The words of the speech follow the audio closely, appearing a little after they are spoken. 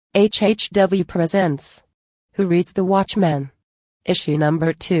HHW presents Who Reads the Watchmen? Issue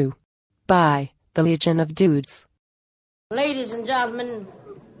number 2 by the Legion of Dudes. Ladies and gentlemen,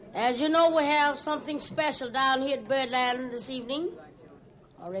 as you know, we have something special down here at Birdland this evening.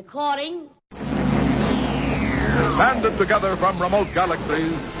 A recording. Banded together from remote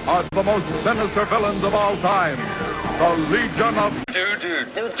galaxies are the most sinister villains of all time. The Legion of Dude.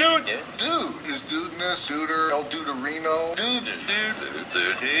 Dude is dudeness, duder, El Duderino. Dude.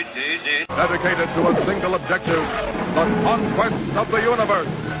 dedicated to a single objective, the conquest of the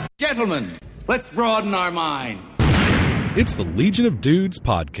universe. Gentlemen, let's broaden our minds. It's the Legion of Dudes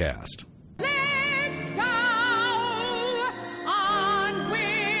podcast. Let's go on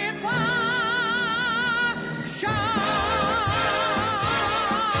with the show.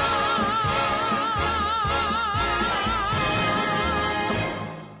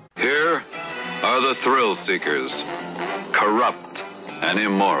 Here are the thrill seekers, corrupt and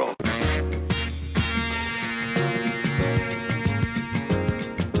immoral.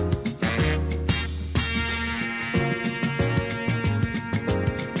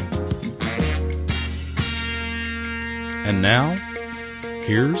 And now,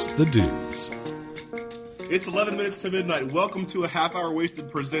 here's the dudes. It's 11 minutes to midnight. Welcome to A Half Hour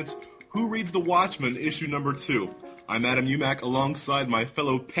Wasted presents Who Reads the Watchmen, issue number 2. I'm Adam Umack alongside my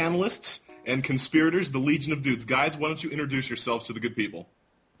fellow panelists and conspirators, the Legion of Dudes. Guys, why don't you introduce yourselves to the good people?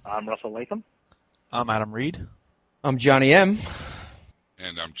 I'm Russell Latham. I'm Adam Reed. I'm Johnny M.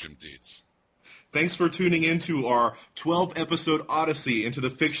 And I'm Jim Dietz. Thanks for tuning in to our 12-episode odyssey into the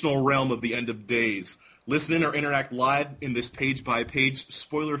fictional realm of the End of Days. Listen in or interact live in this page-by-page,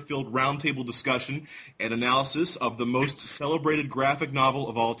 spoiler-filled roundtable discussion and analysis of the most celebrated graphic novel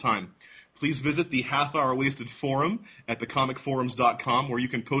of all time. Please visit the Half Hour Wasted forum at thecomicforums.com, where you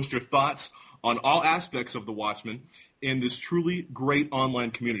can post your thoughts on all aspects of The Watchmen in this truly great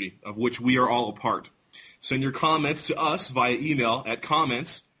online community, of which we are all a part. Send your comments to us via email at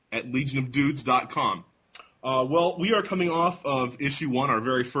comments@legionofdudes.com. Well, we are coming off of issue 1, our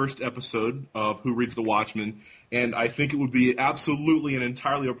very first episode of Who Reads the Watchmen, and I think it would be absolutely and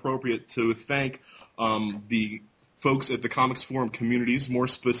entirely appropriate to thank the folks at the Comics Forum communities, more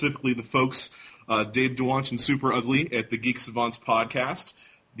specifically the folks Dave DeWanch and Super Ugly at the Geek Savants podcast,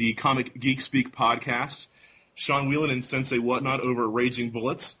 the Comic Geek Speak podcast, Sean Whelan and Sensei Whatnot over at Raging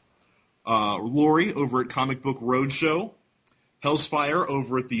Bullets, Lori over at Comic Book Roadshow, Hellsfire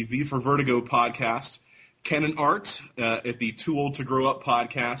over at the V for Vertigo podcast, Ken and Art at the Too Old to Grow Up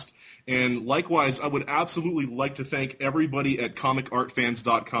podcast, and likewise, I would absolutely like to thank everybody at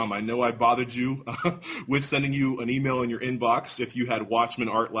comicartfans.com. I know I bothered you with sending you an email in your inbox if you had Watchmen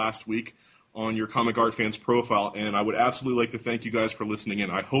art last week on your Comic Art Fans profile, and I would absolutely like to thank you guys for listening in.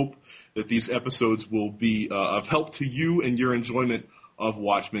 I hope that these episodes will be of help to you and your enjoyment of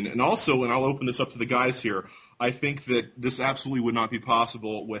Watchmen. And also, and I'll open this up to the guys here, I think that this absolutely would not be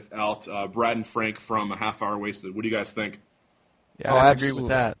possible without Brad and Frank from A Half Hour Wasted. What do you guys think? Yeah, I agree with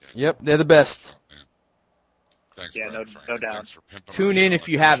that. Yep, they're the best. Yeah. Thanks, Yeah, Brad, no doubt. Thanks for pimping Tune our in show if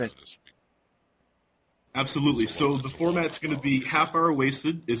you like haven't. this week. Absolutely. So the format's going to be Half Hour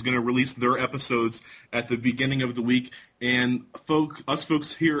Wasted is going to release their episodes at the beginning of the week, and us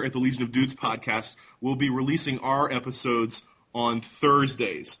folks here at the Legion of Dudes podcast will be releasing our episodes on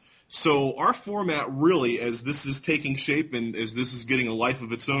Thursdays. So our format really, as this is taking shape and as this is getting a life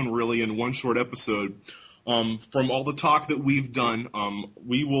of its own really in one short episode, from all the talk that we've done,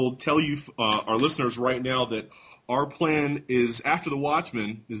 we will tell you, our listeners right now, that our plan is, after The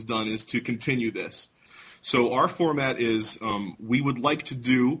Watchmen is done, is to continue this. So our format is we would like to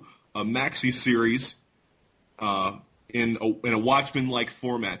do a maxi series in a Watchmen-like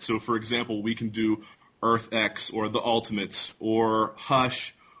format. So, for example, we can do Earth X or The Ultimates or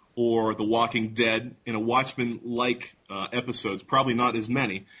Hush or The Walking Dead in a Watchmen-like episodes. Probably not as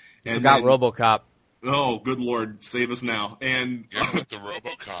many. And forgot RoboCop. Oh, good Lord, save us now! And yeah, with the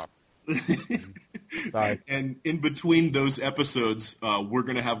RoboCop. Sorry. And in between those episodes, we're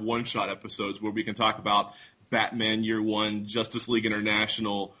going to have one-shot episodes where we can talk about Batman Year One, Justice League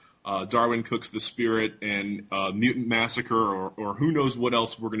International, Darwin Cook's The Spirit, and Mutant Massacre, or who knows what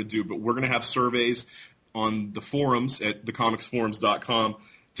else we're going to do. But we're going to have surveys on the forums at thecomicsforums.com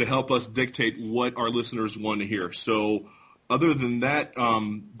to help us dictate what our listeners want to hear. So other than that,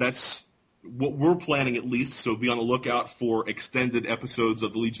 that's what we're planning at least, so be on the lookout for extended episodes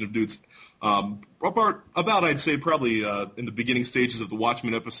of the Legion of Dudes. About I'd say, probably in the beginning stages of the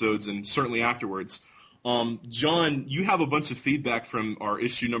Watchmen episodes and certainly afterwards. John, you have a bunch of feedback from our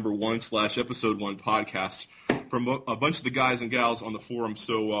issue number 1/episode 1 podcast from a bunch of the guys and gals on the forum,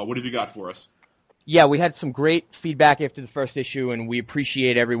 so what have you got for us? Yeah, we had some great feedback after the first issue, and we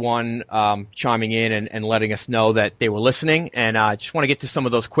appreciate everyone chiming in and letting us know that they were listening. And I just want to get to some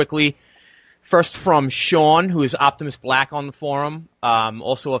of those quickly. First from Sean, who is Optimus Black on the forum,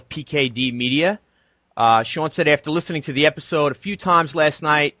 also of PKD Media. Sean said, after listening to the episode a few times last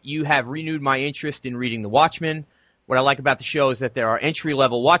night, you have renewed my interest in reading The Watchmen. What I like about the show is that there are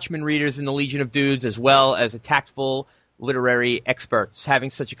entry-level Watchmen readers in the Legion of Dudes, as well as a tactful literary experts.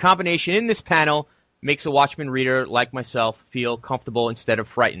 Having such a combination in this panel makes a Watchmen reader like myself feel comfortable instead of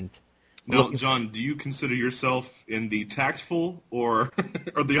frightened. Now, John, do you consider yourself in the tactful or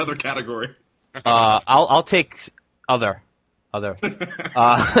or the other category? I'll take other. What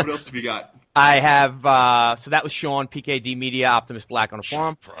else have you got? I have, so that was Sean, PKD Media, Optimus Black on the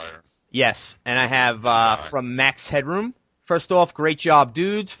forum. Prior. Yes, and I have from Max Headroom. First off, great job,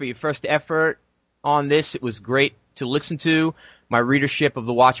 dudes, for your first effort on this. It was great to listen to. My readership of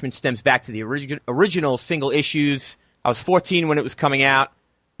The Watchmen stems back to the original single issues. I was 14 when it was coming out.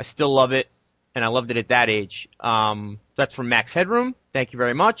 I still love it, and I loved it at that age. That's from Max Headroom. Thank you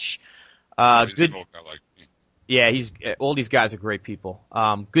very much. Good. Yeah, all these guys are great people.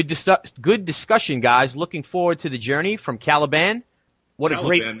 Good discussion, guys. Looking forward to the journey from Caliban. What Caliban,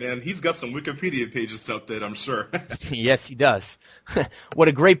 a great man. He's got some Wikipedia pages to update, I'm sure. Yes, he does. What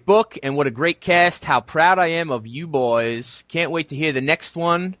a great book and what a great cast. How proud I am of you boys. Can't wait to hear the next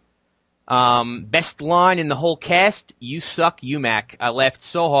one. Best line in the whole cast, you suck, UMAC. I laughed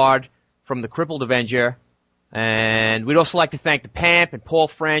so hard from the Crippled Avenger. And we'd also like to thank the Pamp and Paul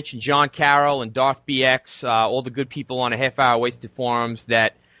French and John Carroll and Darth BX, all the good people on a half-hour wasted forums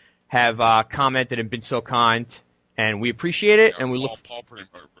that have commented and been so kind. And we appreciate it, and we look. Paul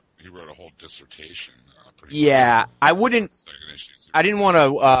he wrote a whole dissertation. Yeah, I didn't want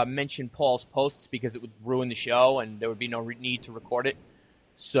to mention Paul's posts because it would ruin the show, and there would be no need to record it.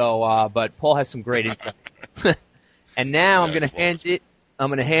 So, but Paul has some great info. And now I'm going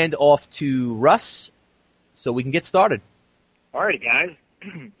to hand off to Russ, so we can get started. All right, guys.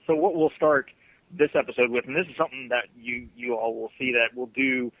 So what we'll start this episode with, and this is something that you all will see that we'll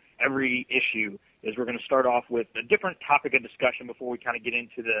do every issue, is we're going to start off with a different topic of discussion before we kind of get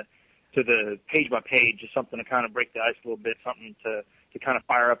into the page by page, just something to kind of break the ice a little bit, something to kind of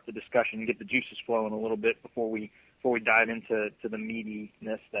fire up the discussion and get the juices flowing a little bit before we dive into the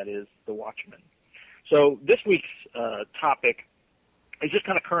meatiness that is The Watchmen. So this week's topic is just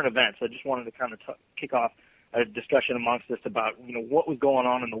kind of current events. I just wanted to kind of kick off a discussion amongst us about what was going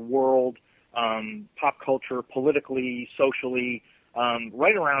on in the world, pop culture, politically, socially,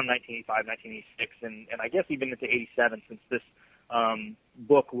 right around 1985, 1986, and I guess even into 87, since this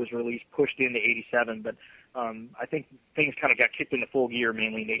book was released, pushed into 87. But I think things kind of got kicked into full gear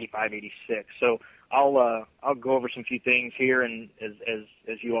mainly in 85, 86. So I'll go over some few things here, and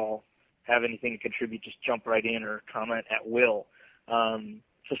as you all have anything to contribute, just jump right in or comment at will.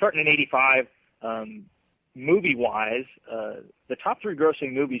 So starting in 85, movie-wise, the top three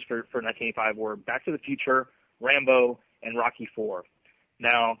grossing movies for 1985 were Back to the Future, Rambo, and Rocky IV.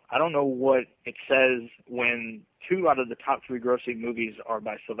 Now, I don't know what it says when two out of the top three grossing movies are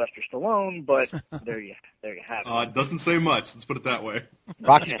by Sylvester Stallone, but there you have it. It doesn't say much. Let's put it that way.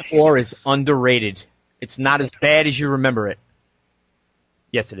 Rocky IV is underrated. It's not as bad as you remember it.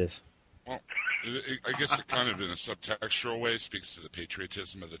 Yes, it is. Well, I guess it kind of in a subtextual way speaks to the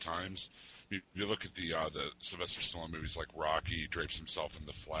patriotism of the times. You look at the Sylvester Stallone movies like Rocky, drapes himself in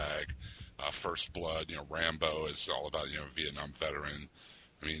the flag. First Blood, Rambo is all about, a Vietnam veteran.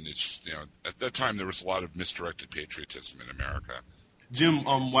 I mean, it's just, at that time there was a lot of misdirected patriotism in America. Jim,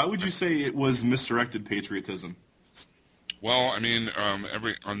 why would you say it was misdirected patriotism? Well, I mean,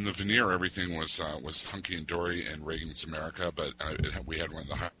 on the veneer, everything was hunky and dory in Reagan's America, but we had one of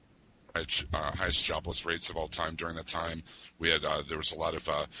the highest jobless rates of all time during that time. We had there was a lot of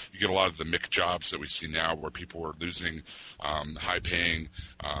you get a lot of the Mick jobs that we see now, where people were losing high-paying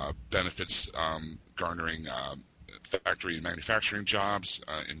benefits, garnering factory and manufacturing jobs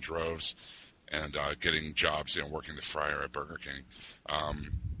in droves, and getting jobs, working the fryer at Burger King.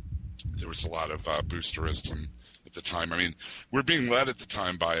 There was a lot of boosterism at the time. I mean, we're being led at the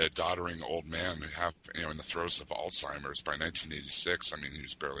time by a doddering old man who in the throes of Alzheimer's by 1986. I mean, he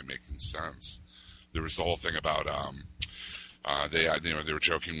was barely making sense. There was the whole thing about they were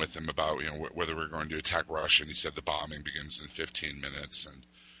joking with him about whether we were going to attack Russia, and he said the bombing begins in 15 minutes. And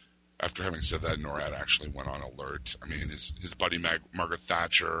after having said that, NORAD actually went on alert. I mean, his buddy Margaret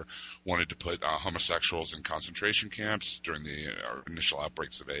Thatcher wanted to put homosexuals in concentration camps during the initial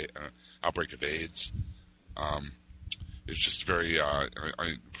outbreak of AIDS. It's just very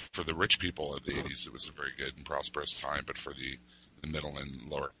for the rich people of the 80s, it was a very good and prosperous time, but for the middle and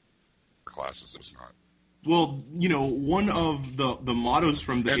lower classes, it was not. Well, one of the mottos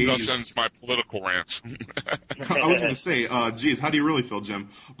from the 80s... And thus ends my political rant. I was going to say, geez, how do you really feel, Jim?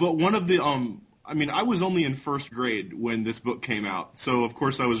 But one of the... I was only in first grade when this book came out, so of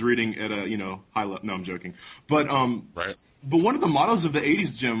course I was reading at a, high level. No, I'm joking. But right. But one of the mottos of the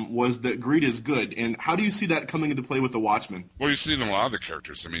 80s, Jim, was that greed is good. And how do you see that coming into play with the Watchmen? Well, you see it in a lot of the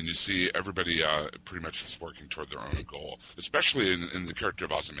characters. I mean, you see everybody pretty much is working toward their own goal, especially in the character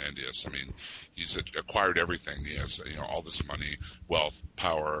of Ozymandias. I mean, he's acquired everything. He has, all this money, wealth,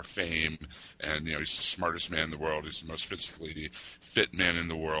 power, fame, and, he's the smartest man in the world. He's the most physically fit man in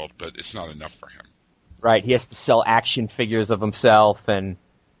the world, but it's not enough for him. Right. He has to sell action figures of himself and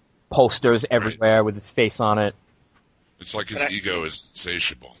posters everywhere with his face on it. It's like his ego is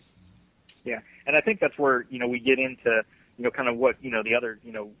insatiable. Yeah, and I think that's where, we get into, kind of what, the other,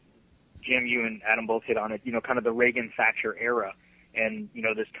 Jim, you and Adam both hit on it, kind of the Reagan-Thatcher era and,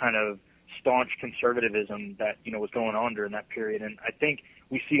 this kind of staunch conservatism that, was going on during that period. And I think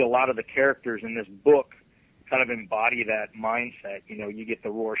we see a lot of the characters in this book kind of embody that mindset. You get the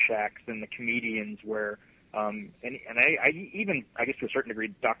Rorschachs and the comedians where, and I even, I guess to a certain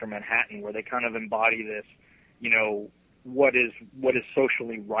degree, Dr. Manhattan, where they kind of embody this, what is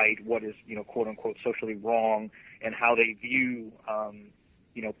socially right, what is, quote unquote socially wrong, and how they view,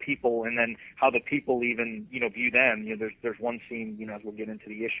 people, and then how the people even, view them. There's one scene, as we'll get into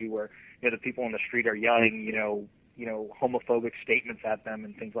the issue where, the people on the street are yelling, homophobic statements at them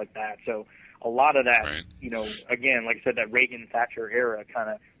and things like that. So a lot of that, right. Again, like I said, that Reagan-Thatcher era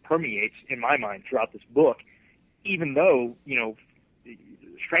kind of permeates in my mind throughout this book, even though,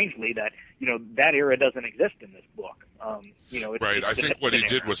 strangely that, that era doesn't exist in this book. Right. I think what he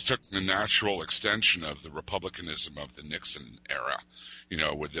did was took the natural extension of the republicanism of the Nixon era,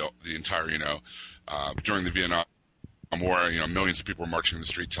 with the entire, during the Vietnam War, millions of people were marching in the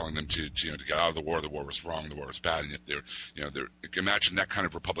street telling them to get out of the war. The war was wrong. The war was bad. And if they're imagine that kind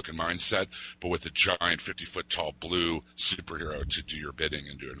of Republican mindset, but with a giant 50-foot tall blue superhero to do your bidding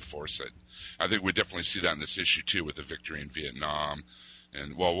and to enforce it. I think we definitely see that in this issue too, with the victory in Vietnam.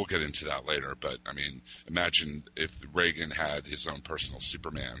 And, well, we'll get into that later, but, I mean, imagine if Reagan had his own personal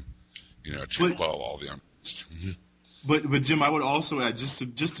Superman, to quell all the unrest. But Jim, I would also add, just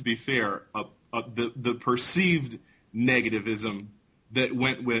to be fair, the perceived negativism that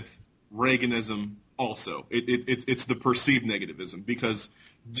went with Reaganism also. It's the perceived negativism, because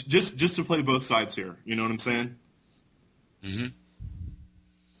just to play both sides here, you know what I'm saying? Mm-hmm.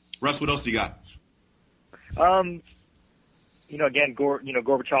 Russ, what else do you got? Again,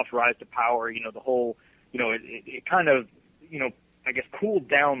 Gorbachev's rise to power, the whole, it kind of, I guess cooled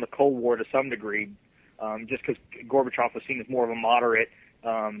down the Cold War to some degree, just because Gorbachev was seen as more of a moderate,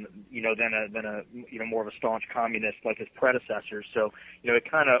 than a more of a staunch communist like his predecessors. So, it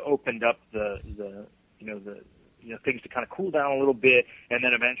kind of opened up the things to kind of cool down a little bit, and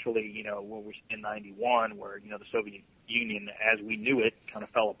then eventually, when we're in '91, where the Soviet Union, as we knew it, kind of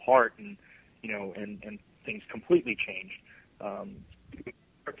fell apart, and and things completely changed.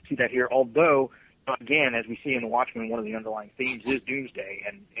 See that here, although, again, as we see in The Watchmen, one of the underlying themes is doomsday,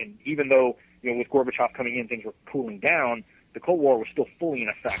 and even though, with Gorbachev coming in, things were cooling down, the Cold War was still fully in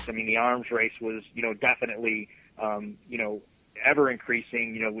effect. I mean, the arms race was, definitely, ever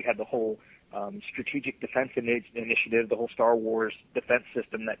increasing. We had the whole strategic defense initiative, the whole Star Wars defense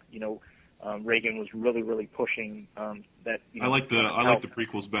system that, Reagan was really, really pushing. That I like the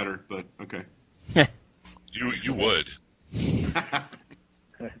prequels better, but okay. You would.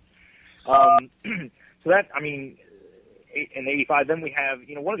 So that, I mean, in '85, then we have,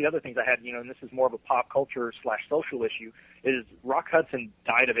 one of the other things I had, and this is more of a pop culture / social issue, is Rock Hudson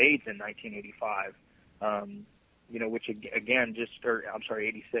died of AIDS in 1985. Which again,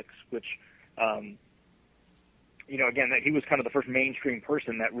 86, which, again, that he was kind of the first mainstream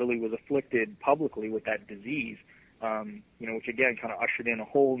person that really was afflicted publicly with that disease, which again kind of ushered in a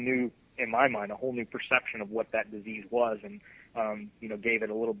whole new, in my mind, a whole new perception of what that disease was, and gave it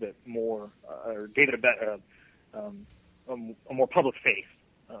a little bit more, or gave it a more public face.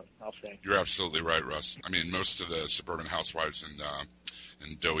 I'll say. You're absolutely right, Russ. I mean, most of the suburban housewives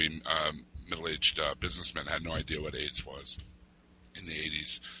and doughy middle-aged businessmen had no idea what AIDS was in the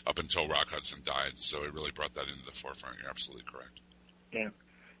 80s up until Rock Hudson died. So it really brought that into the forefront. You're absolutely correct. Yeah.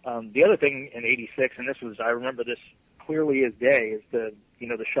 The other thing in '86, and I remember this clearly as day, is the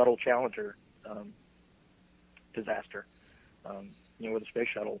Shuttle Challenger disaster. Where the space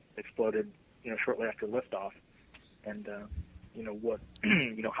shuttle exploded, shortly after liftoff, and what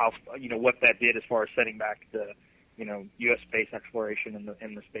that did as far as setting back the U.S. space exploration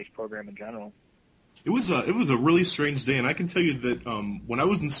and the space program in general. It was a really strange day, and I can tell you that when I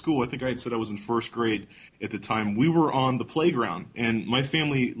was in school, I think I had said I was in first grade at the time, we were on the playground, and my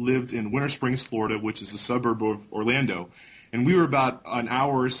family lived in Winter Springs, Florida, which is a suburb of Orlando, and we were about an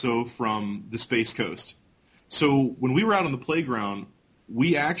hour or so from the Space Coast. So when we were out on the playground,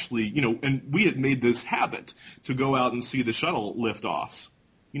 we actually, and we had made this habit to go out and see the shuttle lift-offs.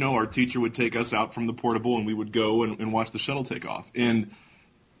 Our teacher would take us out from the portable, and we would go and watch the shuttle take off. And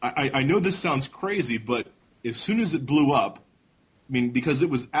I know this sounds crazy, but as soon as it blew up, because it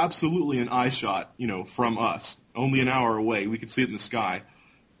was absolutely an eye shot, from us, only an hour away, we could see it in the sky.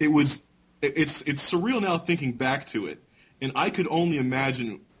 It's surreal now thinking back to it, and I could only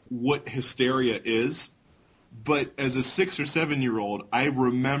imagine what hysteria is. But as a 6 or 7 year old, I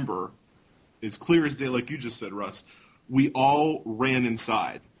remember, as clear as day, like you just said, Russ, we all ran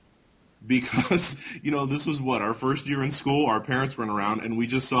inside. Because, this was our first year in school, our parents ran around, and we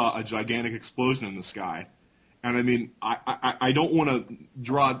just saw a gigantic explosion in the sky. And I don't want to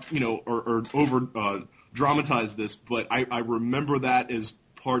draw, or over dramatize this, but I remember that as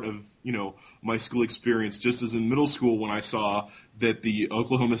part of, my school experience, just as in middle school when I saw that the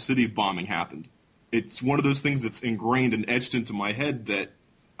Oklahoma City bombing happened. It's one of those things that's ingrained and etched into my head that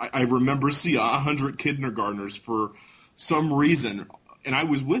I remember seeing 100 kindergartners for some reason, and I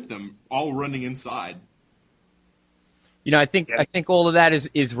was with them all running inside. I think all of that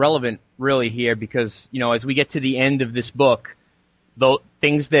is relevant really here because, as we get to the end of this book, the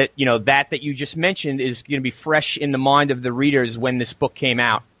things that, that you just mentioned is going to be fresh in the mind of the readers when this book came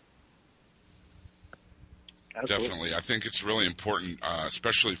out. Definitely. I think it's really important,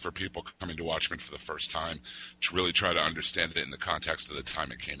 especially for people coming to Watchmen for the first time, to really try to understand it in the context of the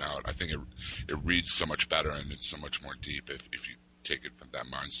time it came out. I think it reads so much better and it's so much more deep if you take it from that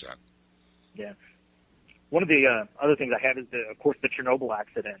mindset. Yeah. One of the other things I have is, of course, the Chernobyl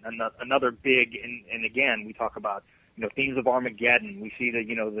accident. Another big, and again, we talk about, themes of Armageddon. We see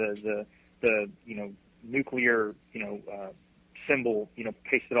the nuclear, symbol,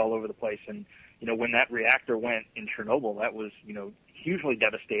 pasted all over the place. And, when that reactor went in Chernobyl, that was, hugely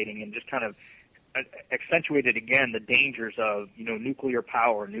devastating and just kind of accentuated again the dangers of, nuclear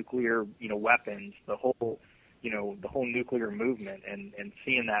power, nuclear, weapons, the whole nuclear movement, and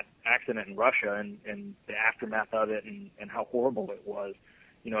seeing that accident in Russia and the aftermath of it and how horrible it was.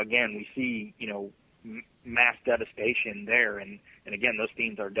 Again, we see, mass devastation there, and again, those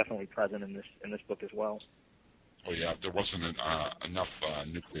themes are definitely present in this book as well. Oh yeah, there wasn't enough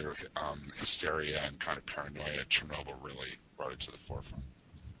nuclear hysteria and kind of paranoia. Chernobyl really brought it to the forefront.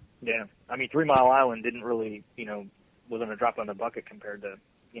 Yeah, 3 Mile Island didn't really, wasn't a drop on the bucket compared to,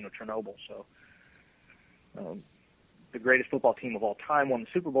 Chernobyl. So, the greatest football team of all time won the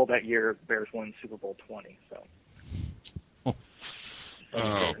Super Bowl that year. Bears won Super Bowl 20. So.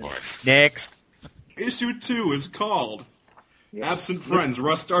 Oh boy. Next. Issue 2 is called Absent Friends.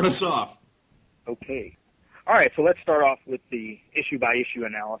 Russ, start us off. Okay. All right, so let's start off with the issue-by-issue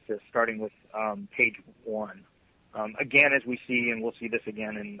analysis, starting with page 1. Again, as we see, and we'll see this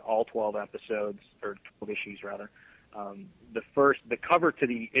again in all 12 episodes, or 12 issues, rather, the cover to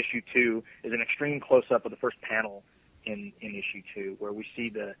the issue 2 is an extreme close-up of the first panel in issue 2, where we see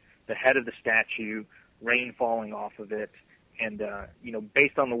the head of the statue, rain falling off of it, and,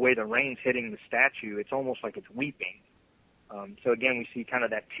 based on the way the rain's hitting the statue, it's almost like it's weeping. So again, we see kind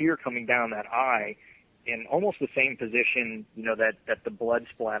of that tear coming down that eye, in almost the same position, that the blood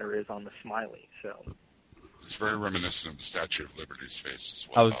splatter is on the smiley. So it's very reminiscent of the Statue of Liberty's face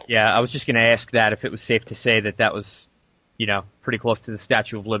as well. I was just going to ask that if it was safe to say that was, pretty close to the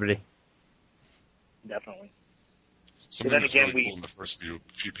Statue of Liberty. Definitely. Something that's really cool in the first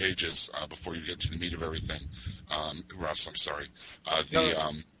few pages before you get to the meat of everything. Russ, I'm sorry.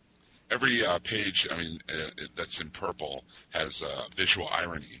 Every page, that's in purple has visual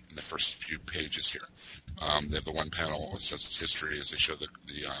irony in the first few pages here. They have the one panel that says its history as they show the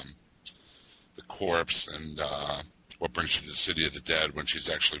corpse and what brings her to the city of the dead when she's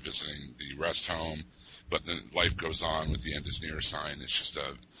actually visiting the rest home. But then life goes on with the end is near sign. It's just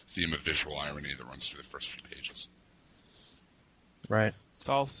a theme of visual irony that runs through the first few pages. Right. It's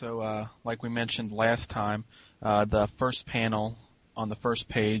also, like we mentioned last time, the first panel on the first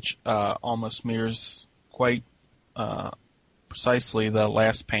page almost mirrors quite precisely the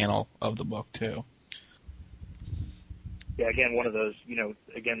last panel of the book, too. Yeah, again, one of those,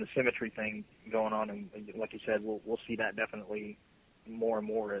 again, the symmetry thing going on, and like you said, we'll see that definitely more and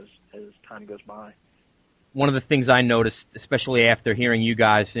more as time goes by. One of the things I noticed, especially after hearing you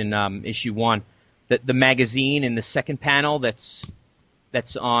guys in issue 1, that the magazine in the second panel that's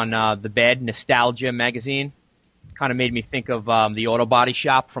on the bed, Nostalgia magazine, kind of made me think of the Auto Body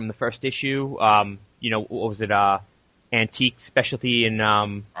Shop from the first issue. What was it? Antique specialty in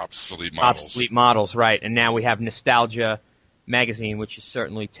obsolete models. Obsolete models, right? And now we have Nostalgia magazine, which is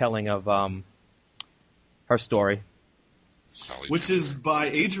certainly telling of her story, which is by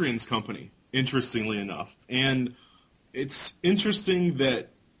Adrian's company, interestingly enough. And it's interesting that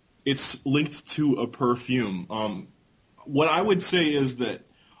it's linked to a perfume. What I would say is that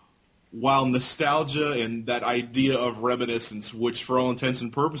while nostalgia and that idea of reminiscence, which for all intents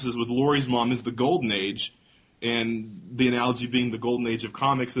and purposes with Laurie's mom is the golden age, and the analogy being the golden age of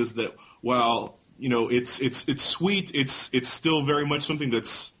comics, is that while it's sweet, it's still very much something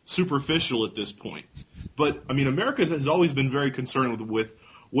that's superficial at this point. But I mean, America has always been very concerned with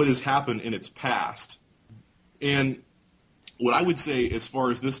what has happened in its past, and what I would say as far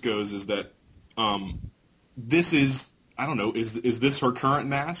as this goes is that this is, I don't know, is this her current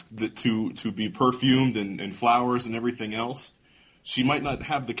mask, that to be perfumed and flowers and everything else? She might not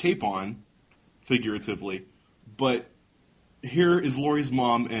have the cape on, figuratively, but here is Laurie's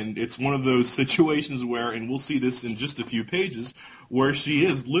mom, and it's one of those situations where, and we'll see this in just a few pages, where she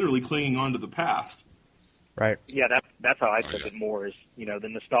is literally clinging on to the past. Right. Yeah, that's how I took it more, is, the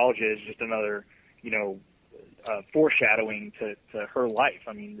nostalgia is just another, foreshadowing to her life.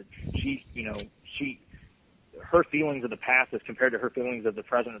 I mean, her feelings of the past as compared to her feelings of the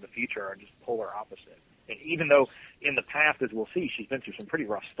present or the future are just polar opposite. And even though in the past, as we'll see, she's been through some pretty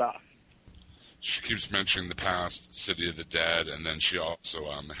rough stuff. She keeps mentioning the past, City of the Dead, and then she also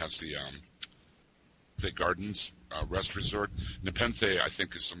has the Gardens rest resort. Nepenthe, I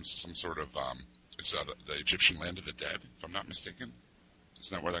think, is some sort of it's the Egyptian land of the dead, if I'm not mistaken.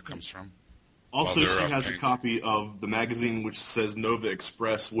 Isn't that where that comes from? Also, she has a copy of the magazine which says Nova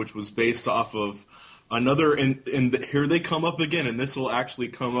Express, which was based off of another, and here they come up again, and this will actually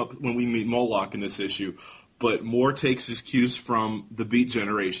come up when we meet Moloch in this issue. But Moore takes his cues from the Beat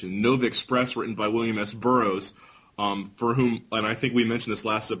Generation. Nova Express, written by William S. Burroughs, for whom, and I think we mentioned this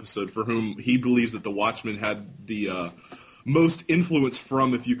last episode, for whom he believes that the Watchmen had the most influence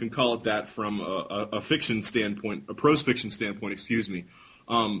from, if you can call it that, from a fiction standpoint, a prose fiction standpoint, excuse me.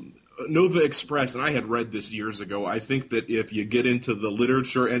 Nova Express, and I had read this years ago, I think that if you get into the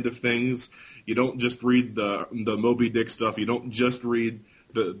literature end of things, you don't just read the Moby Dick stuff, you don't just read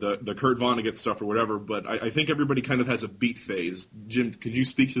the Kurt Vonnegut stuff or whatever, but I think everybody kind of has a beat phase. Jim, could you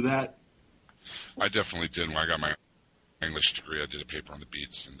speak to that? I definitely did. When I got my English degree, I did a paper on the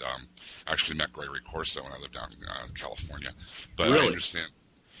beats, and actually met Gregory Corso when I lived down in California. But really? I understand.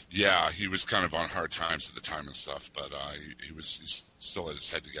 Yeah, he was kind of on hard times at the time and stuff, but he still had his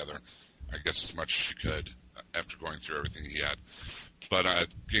head together, I guess, as much as he could after going through everything he had. But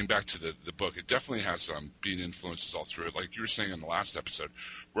getting back to the book, it definitely has beat influences all through it. Like you were saying in the last episode,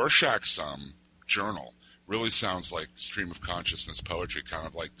 Rorschach's journal really sounds like stream of consciousness poetry, kind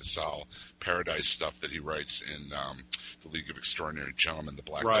of like the Sal Paradise stuff that he writes in the League of Extraordinary Gentlemen, the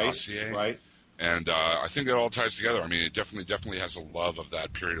Black Dossier. Right. And I think it all ties together. I mean, it definitely has a love of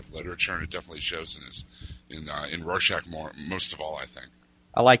that period of literature, and it definitely shows in Rorschach most of all, I think.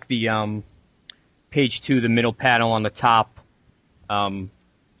 I like the page 2, the middle panel on the top. In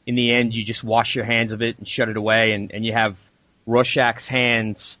the end, you just wash your hands of it and shut it away, and you have Rorschach's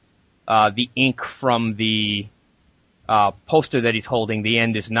hands. The ink from the poster that he's holding, The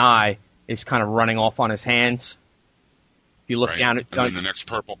End Is Nigh, is kind of running off on his hands. If you look down at... And then the next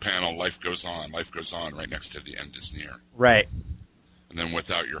purple panel, Life Goes On, right next to The End Is Near. Right. And then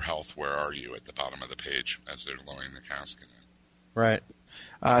Without Your Health, Where Are You, at the bottom of the page as they're lowering the casket in. Right.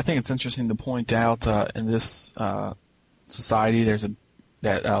 I think it's interesting to point out in this society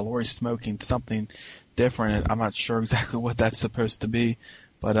that Laurie's smoking something different. I'm not sure exactly what that's supposed to be,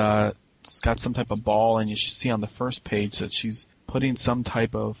 but it's got some type of ball, and you should see on the first page that she's putting some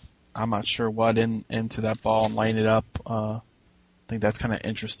type of, I'm not sure what, into that ball and lighting it up. I think that's kind of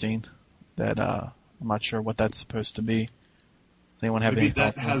interesting. That I'm not sure what that's supposed to be. Does anyone have Maybe any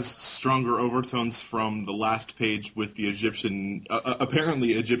thoughts? That has stronger overtones from the last page with the Egyptian,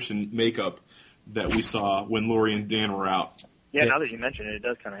 apparently Egyptian makeup that we saw when Laurie and Dan were out. Yeah, now that you mention it, it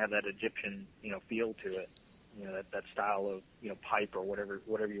does kind of have that Egyptian, feel to it. That style of, pipe or whatever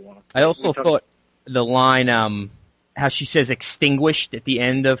you want to. I also thought the line, how she says extinguished at the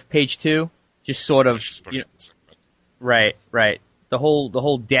end of page 2, just sort of, right. The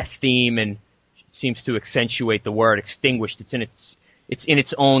whole death theme and seems to accentuate the word extinguished. It's in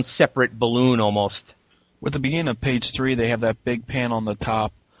its own separate balloon almost. With the beginning of page 3, they have that big panel on the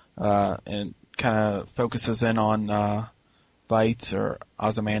top, and kind of focuses in on Veidt or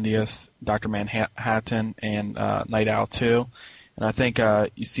Ozymandias, Dr. Manhattan, and Night Owl 2. And I think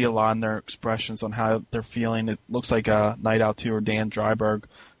you see a lot in their expressions on how they're feeling. It looks like Night Owl 2 or Dan Dreiberg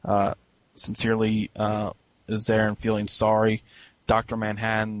sincerely is there and feeling sorry. Dr.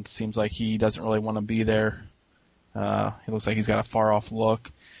 Manhattan seems like he doesn't really want to be there. He looks like he's got a far-off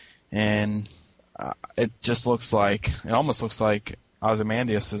look. And it almost looks like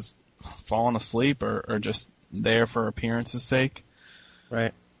Ozymandias is falling asleep or just there for appearance's sake.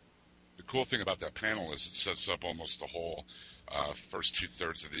 Right. The cool thing about that panel is it sets up almost the whole first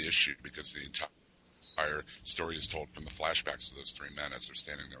 2/3 of the issue, because the entire story is told from the flashbacks of those three men as they're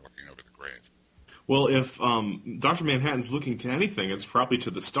standing there looking over the grave. Well, if Dr. Manhattan's looking to anything, it's probably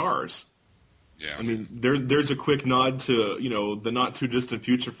to the stars. Yeah. I mean, there's a quick nod to, the not-too-distant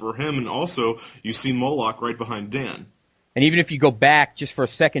future for him, and also you see Moloch right behind Dan. And even if you go back just for a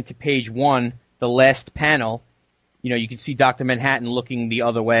second to page 1, the last panel, you can see Dr. Manhattan looking the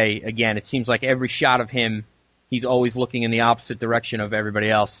other way again. It seems like every shot of him, he's always looking in the opposite direction of everybody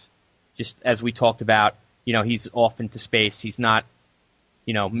else. Just as we talked about, he's off into space. He's not,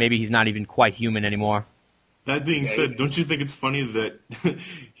 maybe he's not even quite human anymore. That being said, don't you think it's funny that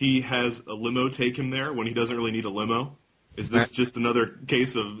he has a limo take him there when he doesn't really need a limo? Is this just another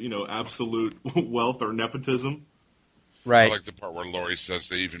case of, absolute wealth or nepotism? Right. I like the part where Laurie says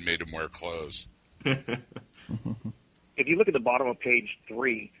they even made him wear clothes. If you look at the bottom of page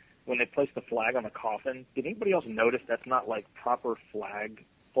 3, when they place the flag on the coffin, did anybody else notice that's not like proper flag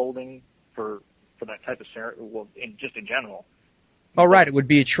folding for that type of ceremony? Well, just in general. Oh, right. It would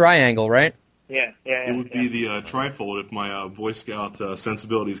be a triangle, right? Yeah. It would be the trifold if my Boy Scout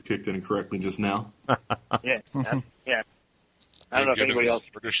sensibilities kicked in correctly just now. Yeah. I don't know if anybody else.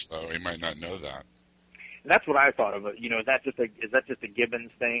 British, though, he might not know that. And that's what I thought of it. Is that just a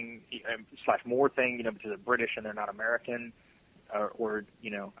Gibbons thing / Moore thing? Because they're British and they're not American, or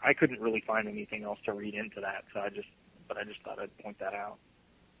I couldn't really find anything else to read into that. So I just thought I'd point that out.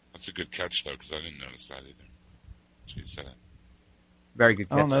 That's a good catch, though, because I didn't notice that either. So you said it. Very good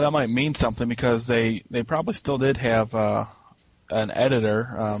catch. I don't know. That might mean something because they probably still did have an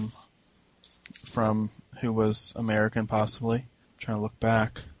editor from who was American, possibly. I'm trying to look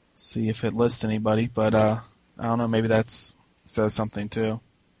back, see if it lists anybody, but I don't know. Maybe that says something too.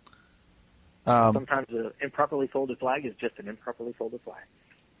 Sometimes an improperly folded flag is just an improperly folded flag.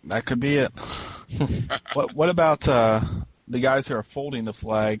 That could be it. What about the guys who are folding the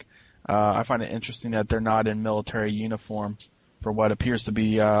flag? I find it interesting that they're not in military uniform for what appears to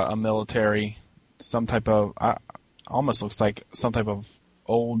be a military, some type of, almost looks like some type of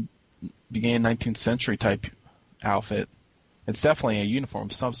old, beginning 19th century type outfit. It's definitely a uniform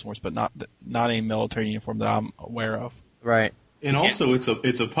of some sorts, but not a military uniform that I'm aware of. Right. And also, it's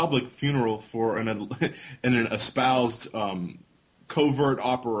a public funeral for an espoused covert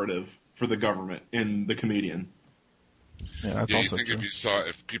operative for the government in the comedian. Yeah, that's also you think true.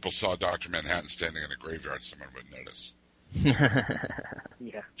 if people saw Dr. Manhattan standing in a graveyard, someone would notice.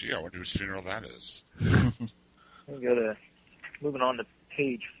 Yeah. Gee, I wonder whose funeral that is. Moving on to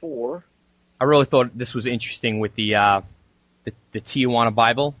page 4. I really thought this was interesting with the Tijuana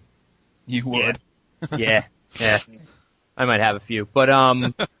Bible. You would. Yeah. I might have a few, but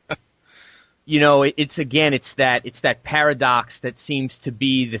it's that paradox that seems to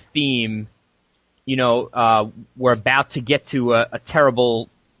be the theme. We're about to get to a terrible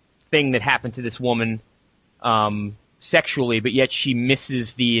thing that happened to this woman sexually, but yet she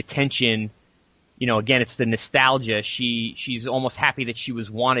misses the attention. Again, it's the nostalgia. She's almost happy that she was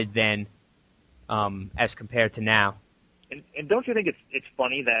wanted then, as compared to now. And don't you think it's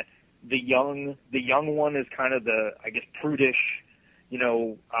funny that the young one is kind of the, I guess, prudish,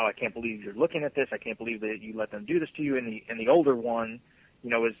 oh, I can't believe you're looking at this. I can't believe that you let them do this to you. And the older one,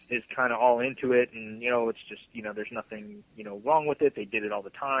 is kind of all into it. And, it's just, there's nothing, wrong with it. They did it all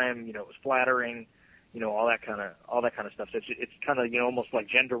the time. It was flattering, all that kind of stuff. So it's kind of, almost like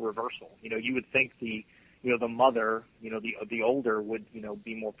gender reversal. You would think the mother, the older would,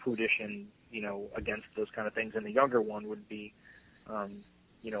 be more prudish and, against those kind of things. And the younger one would be,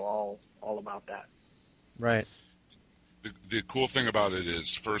 all about that. Right. The cool thing about it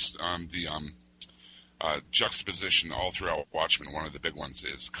is, first, the juxtaposition all throughout Watchmen, one of the big ones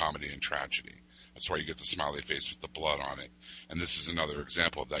is comedy and tragedy. That's why you get the smiley face with the blood on it. And this is another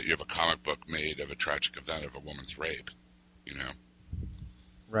example of that. You have a comic book made of a tragic event of a woman's rape,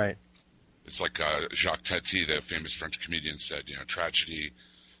 Right. It's like Jacques Tati, the famous French comedian, said, tragedy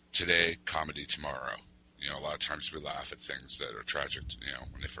today, comedy tomorrow. A lot of times we laugh at things that are tragic,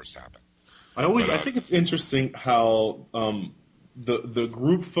 when they first happen. I think it's interesting how the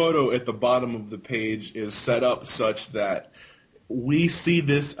group photo at the bottom of the page is set up such that we see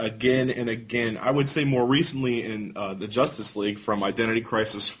this again and again. I would say more recently in the Justice League from Identity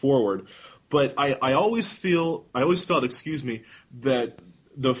Crisis forward. But I always felt, that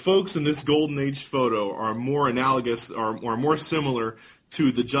the folks in this Golden Age photo are more analogous or more similar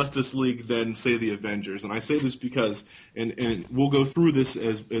to the Justice League than, say, the Avengers. And I say this because, and we'll go through this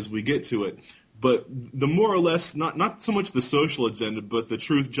as we get to it, but the more or less, not so much the social agenda, but the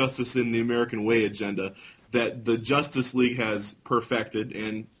truth, justice, and the American way agenda that the Justice League has perfected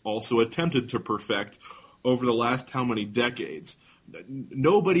and also attempted to perfect over the last how many decades.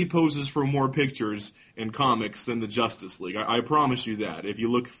 Nobody poses for more pictures in comics than the Justice League. I promise you that. If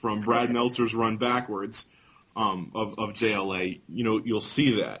you look from Brad Meltzer's run backwards of JLA, you'll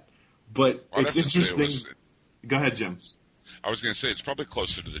see that. But it's interesting. Go ahead, Jim. I was going to say it's probably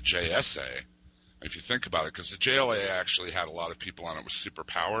closer to the JSA, if you think about it, because the JLA actually had a lot of people on it with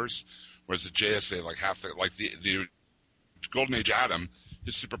superpowers, whereas the JSA, like the Golden Age Atom,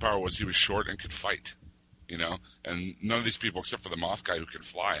 his superpower was he was short and could fight. And none of these people, except for the Moth guy who can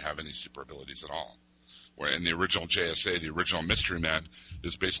fly, have any super abilities at all. Where in the original JSA, the original Mystery Men, it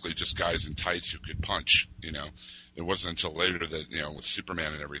was basically just guys in tights who could punch. It wasn't until later that with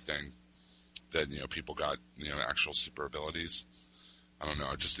Superman and everything that people got actual super abilities. I don't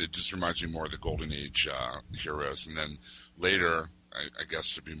know. It just reminds me more of the Golden Age heroes, and then later, I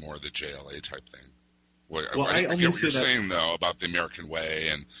guess, to be more of the JLA type thing. I get what you're saying though about the American way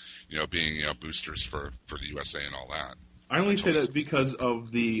and being boosters for the USA and all that. I only say that because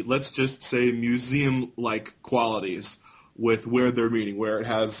of the, let's just say, museum-like qualities with where they're meeting, where it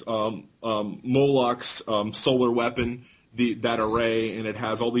has Moloch's solar weapon, that array, and it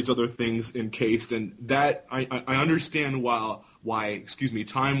has all these other things encased, and that I understand why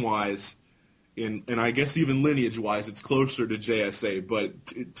time-wise, and I guess even lineage-wise, it's closer to JSA.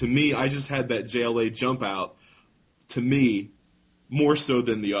 But to me, I just had that JLA jump out, to me, more so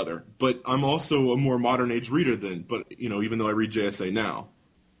than the other. But I'm also a more modern age reader even though I read JSA now.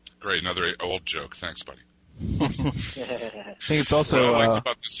 Great, another old joke. Thanks, buddy. I think it's also what I liked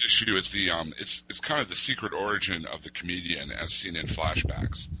about this issue is the it's kind of the secret origin of the comedian as seen in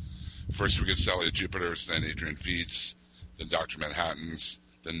flashbacks. First we get Sally Jupiter's, then Adrian Veit's, then Dr. Manhattan's,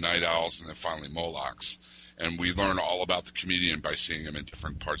 then Night Owl's, and then finally Moloch's. And we learn all about the comedian by seeing him in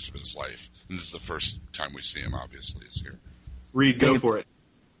different parts of his life. And this is the first time we see him, obviously, is here. Reed, go for it.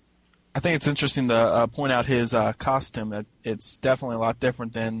 I think it's interesting to point out his costume. It's definitely a lot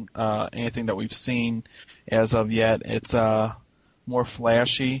different than anything that we've seen as of yet. It's more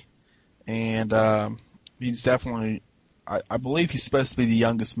flashy, and he's definitely, I believe he's supposed to be the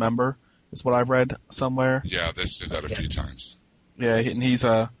youngest member, is what I've read somewhere. Yeah, they said that a few times. Yeah, and he's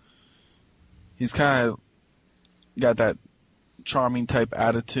kind of got that charming type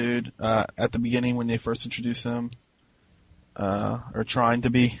attitude at the beginning when they first introduced him. Or trying to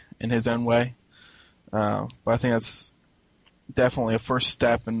be in his own way. But I think that's definitely a first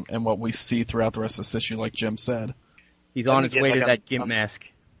step in what we see throughout the rest of this issue, like Jim said. He's on his way to that GIMP mask.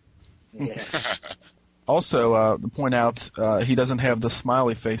 Yeah. Also, to point out, he doesn't have the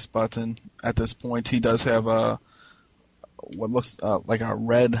smiley face button at this point. He does have what looks like a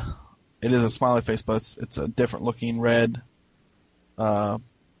red. It is a smiley face, but it's a different looking red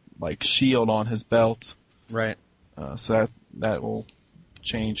like shield on his belt. Right. So that will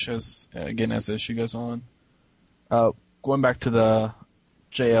change as the issue goes on. Going back to the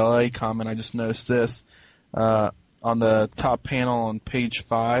JLA comment, I just noticed this on the top panel on page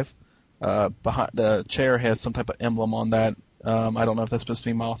 5. Behind the chair has some type of emblem on that. I don't know if that's supposed to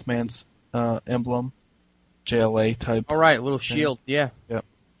be Mothman's emblem, JLA type. All right, little shield. Yeah. Yep.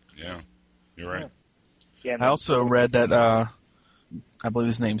 Yeah, you're right. Yeah, I also read that I believe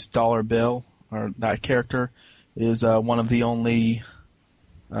his name's Dollar Bill, or that character is one of the only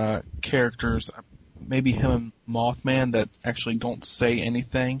characters, maybe him and Mothman, that actually don't say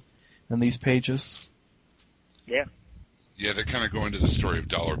anything in these pages. Yeah. Yeah, they kind of go into the story of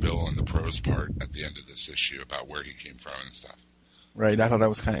Dollar Bill in the prose part at the end of this issue about where he came from and stuff. Right, I thought that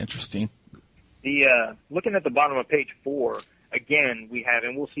was kind of interesting. The looking at the bottom of page 4, again, we have,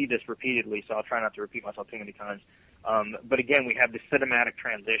 and we'll see this repeatedly, so I'll try not to repeat myself too many times. But again, we have the cinematic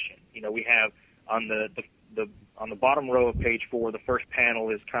transition. We have on the bottom row of page 4, the first panel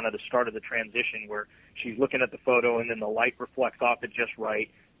is kind of the start of the transition where she's looking at the photo and then the light reflects off it just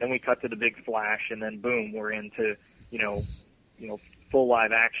right. Then we cut to the big flash, and then boom, we're into full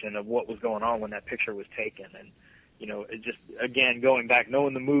live action of what was going on when that picture was taken. And it just, again, going back,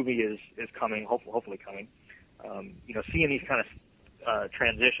 knowing the movie is coming, hopefully coming. Seeing these kind of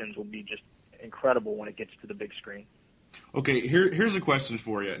transitions will be just incredible when it gets to the big screen. Okay, here's a question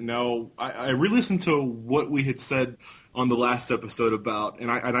for you. Now, I re-listened to what we had said on the last episode about,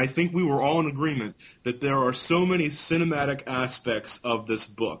 and I think we were all in agreement that there are so many cinematic aspects of this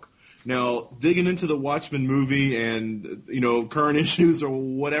book. Now, digging into the Watchmen movie and, current issues or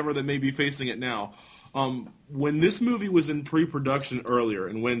whatever that may be facing it now, when this movie was in pre-production earlier,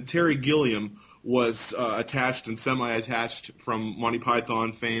 and when Terry Gilliam was attached and semi-attached from Monty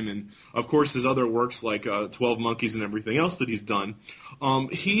Python fame, and of course his other works like 12 Monkeys and everything else that he's done,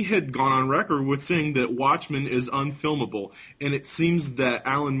 he had gone on record with saying that Watchmen is unfilmable, and it seems that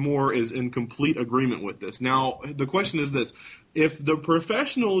Alan Moore is in complete agreement with this. Now, the question is this. If the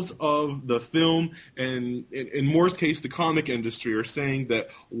professionals of the film and, in Moore's case, the comic industry are saying that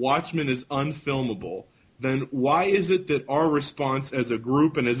Watchmen is unfilmable, then why is it that our response as a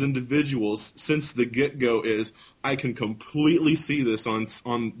group and as individuals since the get-go is, I can completely see this on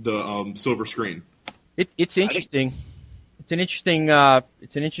the silver screen? It's interesting. It's an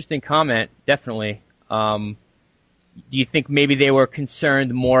interesting comment, definitely. Do you think maybe they were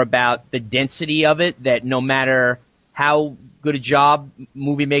concerned more about the density of it, that no matter how good a job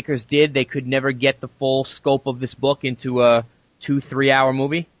movie makers did, they could never get the full scope of this book into a 2-3 hour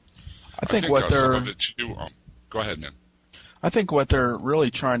movie? I think what they're some of it too, go ahead, man. I think what they're really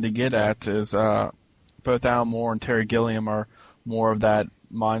trying to get at is both Alan Moore and Terry Gilliam are more of that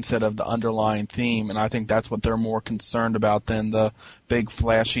mindset of the underlying theme, and I think that's what they're more concerned about than the big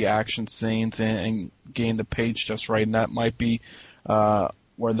flashy action scenes and getting the page just right, and that might be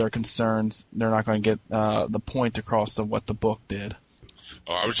where they're concerned they're not going to get the point across of what the book did.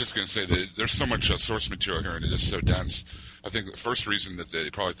 Oh, I was just going to say that there's so much source material here, and it is so dense. I think the first reason that they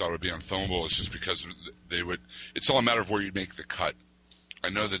probably thought it would be unfilmable is just because they would. It's all a matter of where you make the cut. I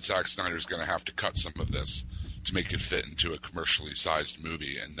know that Zack Snyder is going to have to cut some of this to make it fit into a commercially sized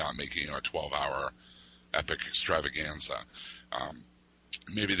movie and not making a 12-hour epic extravaganza.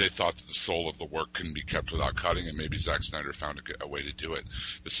 Maybe they thought that the soul of the work couldn't be kept without cutting, and maybe Zack Snyder found a way to do it.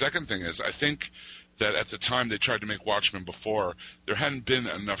 The second thing is, I think that at the time they tried to make Watchmen before, there hadn't been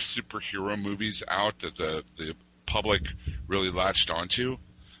enough superhero movies out that the public really latched onto.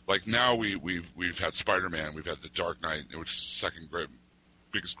 Like now we've had Spider-Man, we've had The Dark Knight, which is the second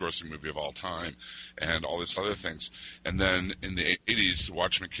biggest grossing movie of all time, and all these other things. And then in the 80s,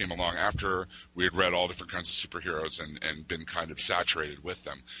 Watchmen came along after we had read all different kinds of superheroes and been kind of saturated with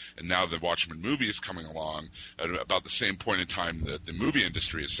them. And now the Watchmen movie is coming along at about the same point in time that the movie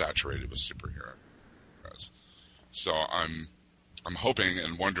industry is saturated with superheroes. So I'm hoping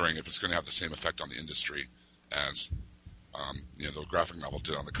and wondering if it's going to have the same effect on the industry as the graphic novel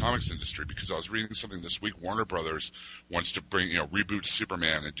did on the comics industry, because I was reading something this week. Warner Brothers wants to reboot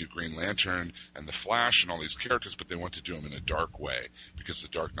Superman and do Green Lantern and the Flash and all these characters, but they want to do them in a dark way because the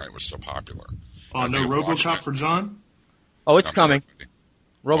Dark Knight was so popular. Oh, no RoboCop for John? Oh, it's coming.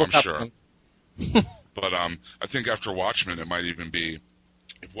 RoboCop. I'm sure. But I think after Watchmen, it might even be,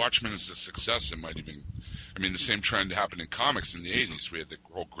 if Watchmen is a success, it might even, the same trend happened in comics in the 80s. We had the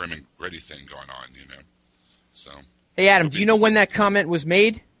whole grim and gritty thing going on, So. Hey, Adam, do you know when that comment was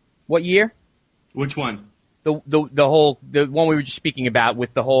made? What year? Which one? The one we were just speaking about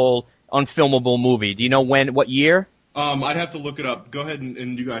with the whole unfilmable movie. Do you know what year? I'd have to look it up. Go ahead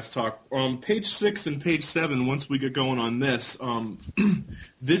and you guys talk. Page 6 and page 7, once we get going on this,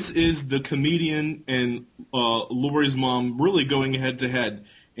 this is the comedian and Laurie's mom really going head-to-head.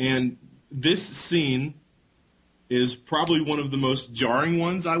 And this scene is probably one of the most jarring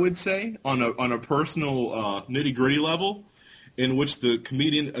ones, I would say, on a personal nitty-gritty level, in which the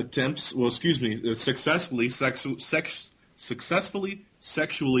comedian successfully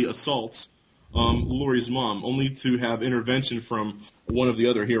sexually assaults Laurie's mom, only to have intervention from one of the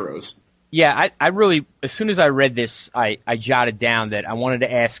other heroes. Yeah, I really, as soon as I read this, I jotted down that I wanted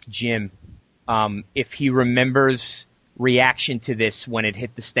to ask Jim if he remembers reaction to this when it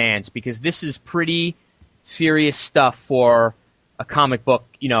hit the stands, because this is pretty serious stuff for a comic book,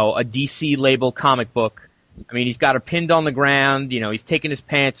 a DC label comic book. He's got her pinned on the ground, he's taking his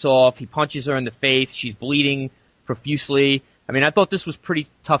pants off, he punches her in the face, she's bleeding profusely. I thought this was pretty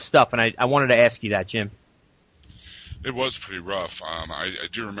tough stuff, and I wanted to ask you that, Jim. It was pretty rough. I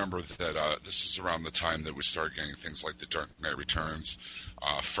do remember that this is around the time that we started getting things like The Dark Knight Returns.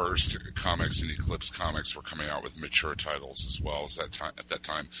 First, Comics and Eclipse Comics were coming out with mature titles as well as at that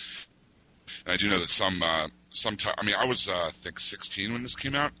time. And I do know that I was, I think, 16 when this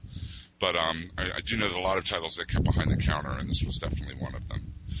came out, but I do know that a lot of titles they kept behind the counter, and this was definitely one of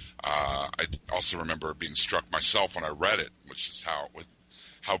them. I also remember being struck myself when I read it, which is how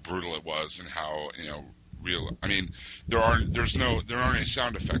brutal it was and how, real. I mean, there aren't any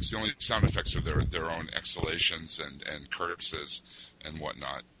sound effects. The only sound effects are their own exhalations and curses and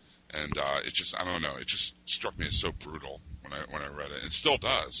whatnot. And it just, I don't know, it just struck me as so brutal when I read it. It still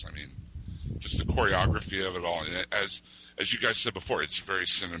does. I mean, just the choreography of it all. And as you guys said before, it's very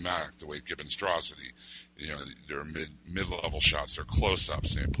cinematic the way Gibbons draws it. There are mid-level shots, there are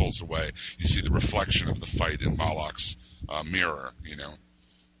close-ups, and it pulls away. You see the reflection of the fight in Malak's mirror.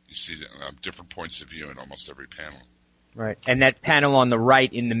 You see different points of view in almost every panel. Right, and that panel on the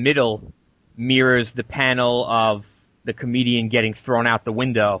right in the middle mirrors the panel of the comedian getting thrown out the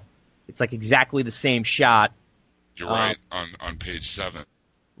window. It's like exactly the same shot. You're right, on page 7.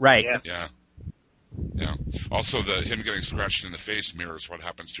 Right. Yeah. Also, him getting scratched in the face mirrors what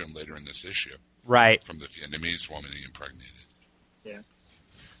happens to him later in this issue. Right. From the Vietnamese woman he impregnated. Yeah.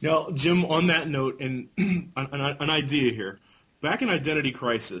 Now, Jim, on that note, and an idea here. Back in Identity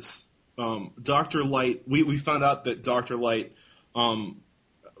Crisis, Dr. Light, we found out that Dr. Light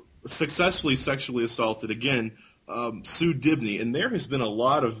successfully sexually assaulted, again, Sue Dibney, and there has been a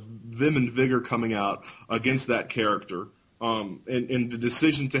lot of vim and vigor coming out against that character, and the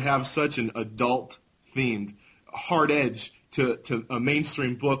decision to have such an adult-themed, hard edge to a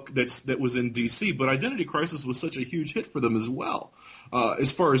mainstream book that was in DC, but Identity Crisis was such a huge hit for them as well.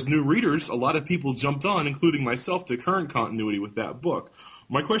 As far as new readers, a lot of people jumped on, including myself, to current continuity with that book.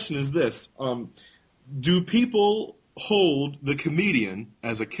 My question is this. Do people hold the comedian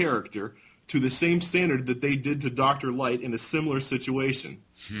as a character to the same standard that they did to Dr. Light in a similar situation?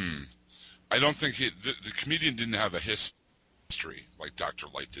 I don't think the comedian didn't have a history like Dr.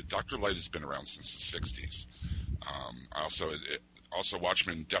 Light did. Dr. Light has been around since the 60s. Also,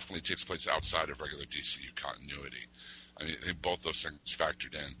 Watchmen definitely takes place outside of regular DCU continuity. I think both those things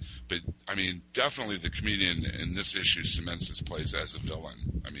factored in. But, I mean, definitely the comedian in this issue cements his place as a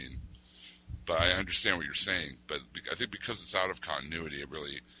villain. I mean, but I understand what you're saying. But I think because it's out of continuity, it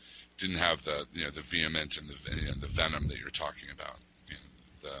really didn't have the vehement and the venom that you're talking about.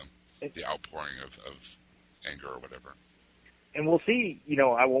 The outpouring of anger or whatever. And we'll see,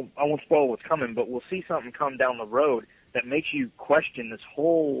 I won't spoil what's coming, but we'll see something come down the road that makes you question this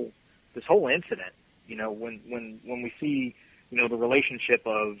whole incident. When we see, the relationship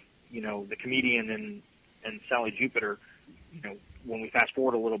of, the comedian and Sally Jupiter, when we fast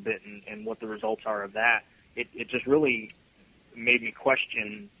forward a little bit and what the results are of that, it just really made me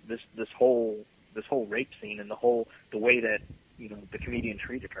question this whole rape scene and the way that, the comedian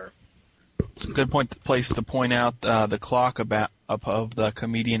treated her. It's a good place to point out the clock of the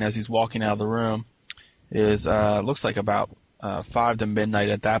comedian as he's walking out of the room is looks like about 5 to midnight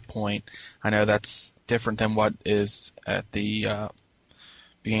at that point. I know that's different than what is at the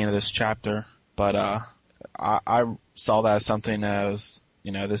beginning of this chapter, but I saw that as something as,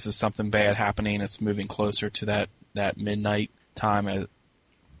 this is something bad happening. It's moving closer to that midnight time.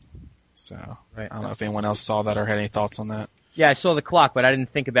 So right. I don't know if anyone else saw that or had any thoughts on that. Yeah, I saw the clock, but I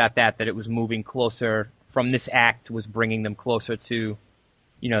didn't think about that it was moving closer from this act was bringing them closer to,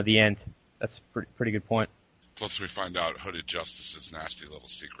 the end. That's a pretty good point. Plus we find out Hooded Justice's nasty little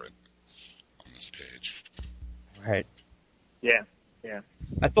secret on this page. Right. Yeah.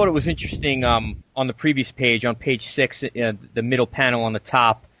 I thought it was interesting on the previous page, on page 6, the middle panel on the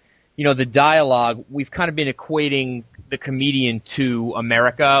top, the dialogue, we've kind of been equating the comedian to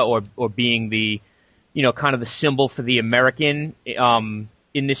America or being the kind of the symbol for the American in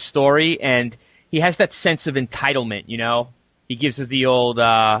this story, and he has that sense of entitlement, He gives us the old,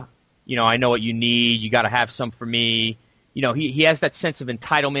 I know what you need, you got to have some for me. He has that sense of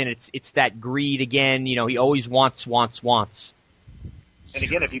entitlement. It's that greed again. He always wants. And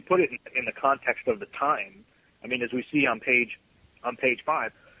again, if you put it in the context of the time, I mean, as we see on page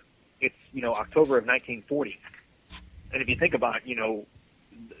 5, it's October of 1940, and if you think about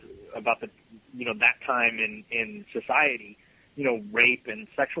about the that time in society, rape and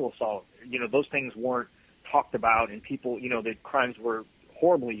sexual assault, those things weren't talked about, and people, the crimes were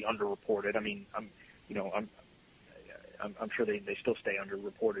horribly underreported. I mean, I'm sure they still stay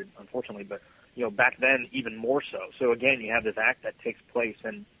underreported, unfortunately, but back then even more so. So again, you have this act that takes place,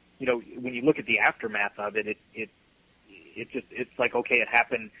 and when you look at the aftermath of it, it's like, okay, it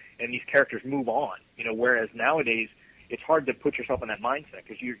happened, and these characters move on. Whereas nowadays, it's hard to put yourself in that mindset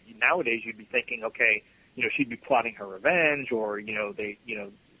because nowadays you'd be thinking, okay, she'd be plotting her revenge, or they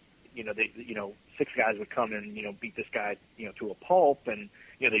 6 guys would come and beat this guy to a pulp, and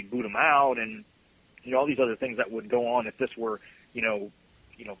they'd boot him out, and all these other things that would go on if this were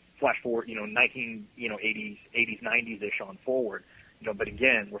flash forward 80s 90s ish on forward. But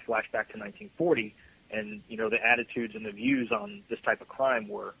again, we're flashed back to 1940, and the attitudes and the views on this type of crime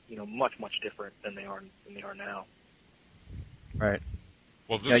were much different than they are now. Right.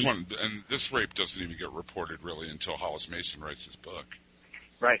 Well, this rape doesn't even get reported really until Hollis Mason writes his book.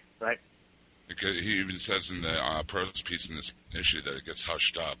 Right. He even says in the prose piece in this issue that it gets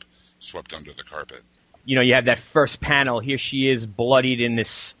hushed up, swept under the carpet. You have that first panel. Here she is, bloodied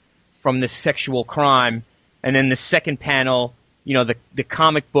from this sexual crime, and then the second panel, the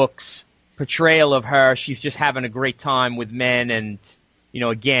comic books portrayal of her. She's just having a great time with men, and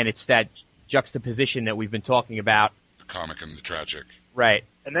again, it's that juxtaposition that we've been talking about. The comic and the tragic. Right.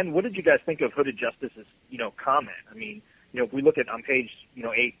 And then, what did you guys think of Hooded Justice's comment? I mean, if we look at on page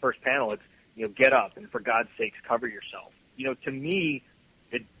 8, first panel, it's get up and for God's sakes cover yourself. To me,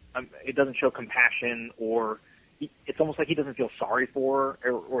 it doesn't show compassion, or it's almost like he doesn't feel sorry for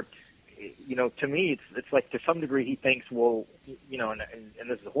her, or to me, it's like to some degree he thinks, well, and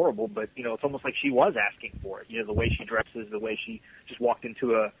this is horrible, but it's almost like she was asking for it. The way she dresses, the way she just walked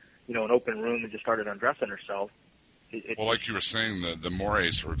into an open room and just started undressing herself. Well, like you were saying, the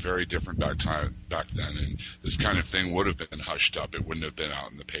mores were very different back then, and this kind of thing would have been hushed up. It wouldn't have been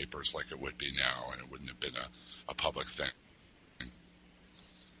out in the papers like it would be now, and it wouldn't have been a public thing.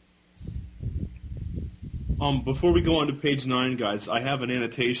 Before we go on to page 9, guys, I have an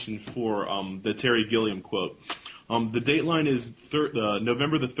annotation for the Terry Gilliam quote. The dateline is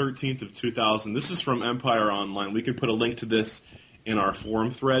November the 13th of 2000. This is from Empire Online. We could put a link to this in our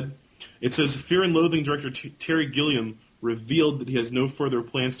forum thread. It says, Fear and Loathing director Terry Gilliam revealed that he has no further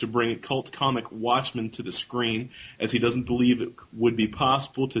plans to bring cult comic Watchmen to the screen, as he doesn't believe it would be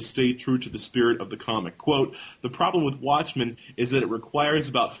possible to stay true to the spirit of the comic. Quote, the problem with Watchmen is that it requires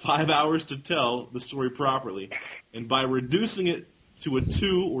about 5 hours to tell the story properly, and by reducing it to a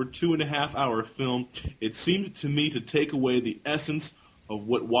 2 or 2.5 hour film, it seemed to me to take away the essence of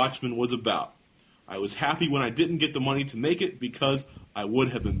what Watchmen was about. I was happy when I didn't get the money to make it because I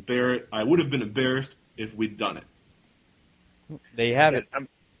would have been embarrassed if we'd done it. There you have it.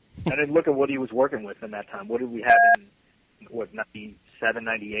 I didn't look at what he was working with in that time. What did we have in 97,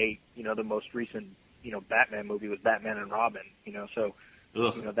 98? The most recent Batman movie was Batman and Robin. So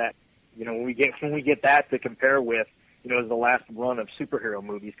that when we get that to compare with as the last run of superhero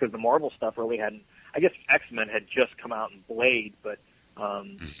movies, because the Marvel stuff really hadn't. I guess X-Men had just come out in Blade, but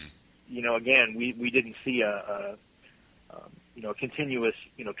again we didn't see a continuous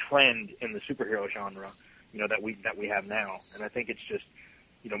trend in the superhero genre. That we have now, and I think it's just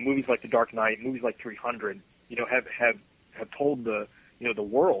movies like The Dark Knight, movies like 300, have told the the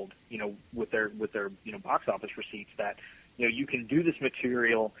world with their box office receipts that you can do this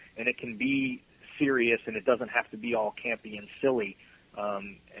material and it can be serious and it doesn't have to be all campy and silly,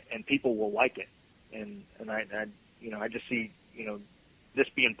 and people will like it, and I just see this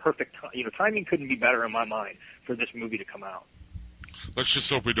being perfect. Timing couldn't be better in my mind for this movie to come out. Let's just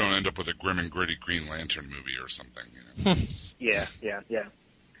hope we don't end up with a grim and gritty Green Lantern movie or something. Yeah.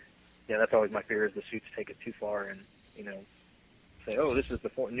 That's always my fear, is the suits take it too far and say, oh, this is the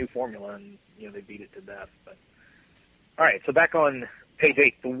new formula, and they beat it to death. But all right, so back on page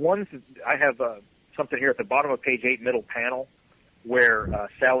 8, the ones I have something here at the bottom of page 8, middle panel, where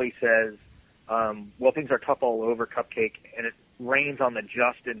Sally says, "Well, things are tough all over, Cupcake, and it rains on the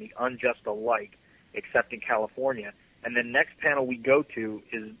just and the unjust alike, except in California." And the next panel we go to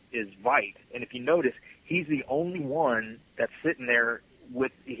is Veidt. And if you notice, he's the only one that's sitting there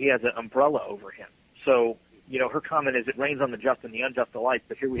he has an umbrella over him. So, her comment is, it rains on the just and the unjust alike,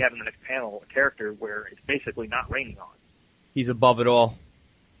 but here we have in the next panel a character where it's basically not raining on. He's above it all.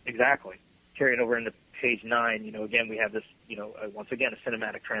 Exactly. Carrying over into page 9, again, we have this, once again, a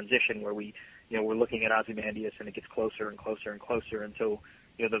cinematic transition where we're looking at Ozymandias, and it gets closer and closer and closer until,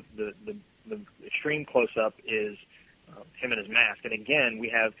 the extreme close-up is him and his mask. And again, we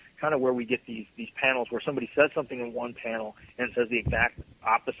have kind of where we get these panels where somebody says something in one panel and says the exact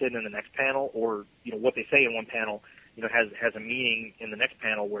opposite in the next panel, or what they say in one panel has a meaning in the next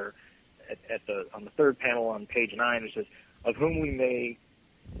panel, where on the third panel on page 9 it says, of whom may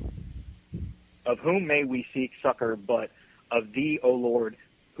we seek succor but of thee, O Lord,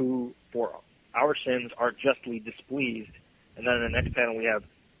 who for our sins art justly displeased. And then in the next panel we have,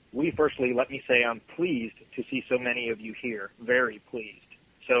 we firstly, let me say, I'm pleased to see so many of you here, very pleased.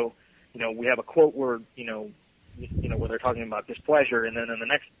 So, we have a quote where, where they're talking about displeasure, and then in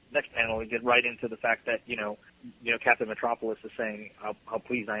the next panel we get right into the fact that, Captain Metropolis is saying how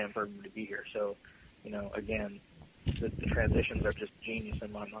pleased I am for him to be here. So, again, the transitions are just genius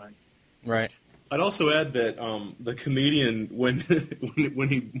in my mind. Right. I'd also add that the comedian, when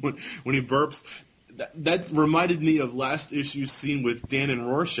he burps, that reminded me of last issue's scene with Dan and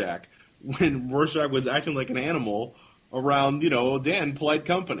Rorschach, when Rorschach was acting like an animal around, Dan, polite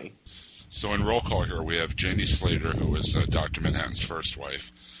company. So in roll call here, we have Janie Slater, who was Dr. Manhattan's first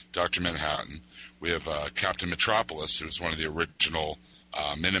wife, Dr. Manhattan. We have Captain Metropolis, who was one of the original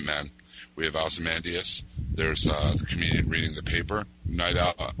Minutemen. We have Ozymandias. There's the comedian reading the paper. Night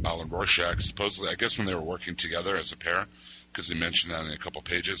Owl and Rorschach, supposedly, I guess when they were working together as a pair, because he mentioned that in a couple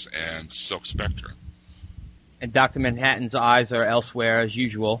pages, and Silk Spectre. And Dr. Manhattan's eyes are elsewhere as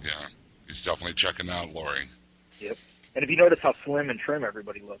usual. Yeah, he's definitely checking out Laurie. Yep. And if you notice how slim and trim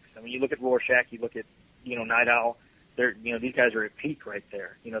everybody looks, I mean, you look at Rorschach, you look at, Night Owl, these guys are at peak right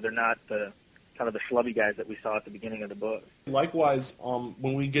there. They're not the kind of the schlubby guys that we saw at the beginning of the book. Likewise,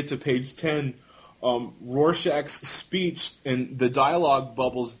 when we get to page 10, Rorschach's speech and the dialogue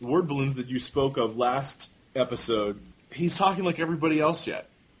bubbles, the word balloons that you spoke of last episode, he's talking like everybody else yet.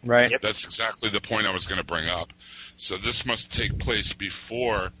 Right. Yep. That's exactly the point I was going to bring up. So this must take place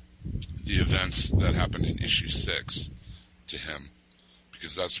before the events that happened in issue 6 to him,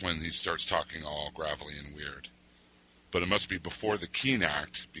 because that's when he starts talking all gravelly and weird. But it must be before the Keene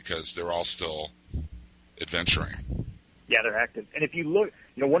Act, because they're all still adventuring. Yeah, they're active. And if you look,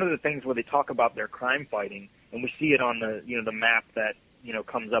 one of the things where they talk about their crime fighting, and we see it on the, the map that,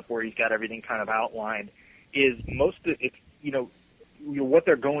 comes up where he's got everything kind of outlined, is most of it's, what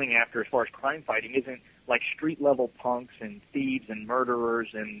they're going after as far as crime fighting isn't like street level punks and thieves and murderers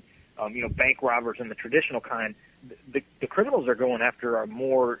and, bank robbers and the traditional kind. The criminals they're going after are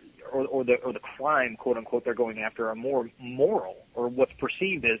more, or the crime, quote unquote, they're going after are more moral, or what's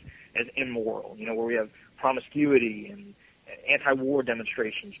perceived as immoral. Where we have promiscuity and anti-war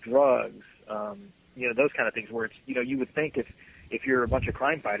demonstrations, drugs, those kind of things. Where it's, you would think if you're a bunch of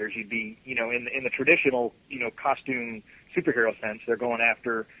crime fighters, you'd be, in the traditional, costume superhero sense, they're going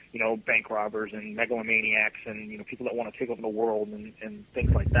after, bank robbers and megalomaniacs and, people that want to take over the world and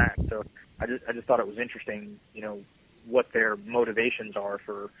things like that. So I just thought it was interesting, what their motivations are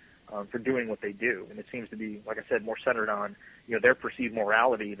for doing what they do. And it seems to be, like I said, more centered on, their perceived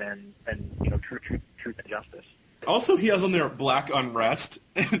morality than truth and justice. Also, he has on there black unrest,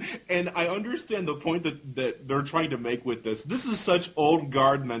 and I understand the point that they're trying to make with this. This is such old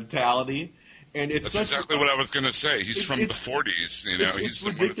guard mentality, and it's That's exactly what I was going to say. He's from the 40s, It's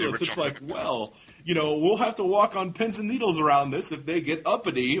ridiculous. It's like, we'll have to walk on pins and needles around this if they get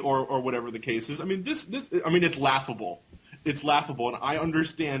uppity or whatever the case is. I mean, it's laughable. It's laughable, and I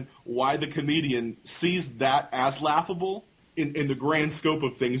understand why the comedian sees that as laughable in the grand scope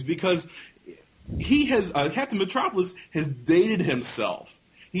of things, because he has Captain Metropolis has dated himself.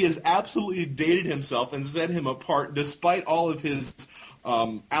 He has absolutely dated himself and set him apart, despite all of his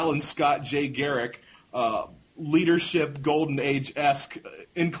Alan Scott, Jay Garrick leadership, Golden Age-esque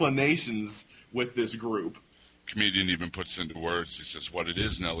inclinations with this group. Comedian even puts into words. He says, "What it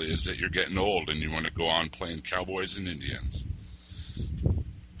is, Nellie, is that you're getting old and you want to go on playing cowboys and Indians."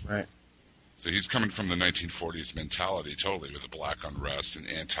 Right. So he's coming from the 1940s mentality, totally, with the black unrest and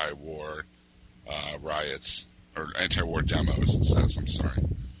anti-war riots, or anti-war demos, it says, I'm sorry.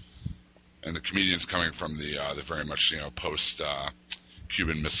 And the comedian's coming from the very much,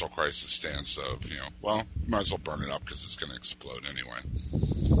 post-Cuban Missile Crisis stance of, you might as well burn it up because it's going to explode anyway.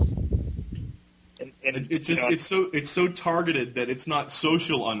 And it's so targeted that it's not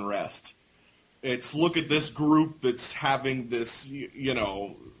social unrest. It's, look at this group that's having this,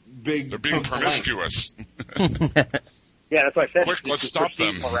 big... They're being promiscuous. Yeah, that's what I said. Quick, let's stop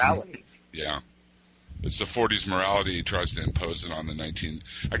them. Morality. Yeah. It's the 40s morality. He tries to impose it on the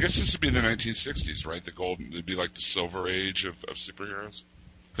I guess this would be the 1960s, right? It'd be like the silver age of superheroes.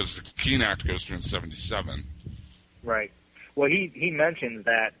 Because the Keene Act goes through in 1977. Right. Well, he mentions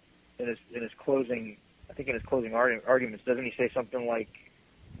that in his closing, I think in his closing arguments, doesn't he say something like,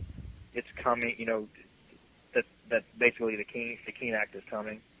 it's coming, that basically the Keene Act is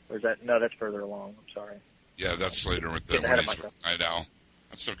coming? Or is that, no, that's further along, I'm sorry. Yeah, that's later with when he's with Night Owl.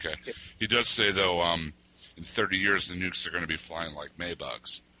 That's okay. He does say, though, in 30 years, the nukes are going to be flying like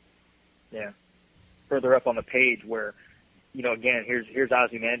Maybugs. Yeah. Further up on the page where, again, here's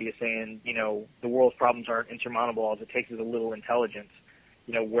Ozymandias saying, the world's problems aren't insurmountable. All it takes is a little intelligence.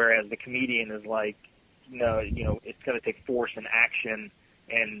 Whereas the comedian is like, no, it's going to take force and action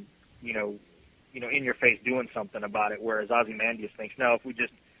and, in your face doing something about it. Whereas Ozymandias thinks, no, if we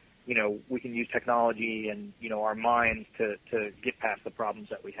just, we can use technology and, our minds to get past the problems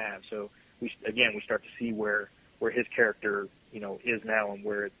that we have. So we start to see where his character, is now and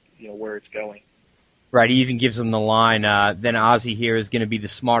where it's going. Right. He even gives him the line, then Ozzy here is going to be the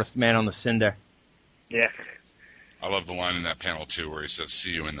smartest man on the cinder. Yeah. I love the line in that panel, too, where he says,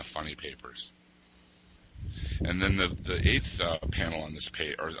 "See you in the funny papers." And then the eighth panel on this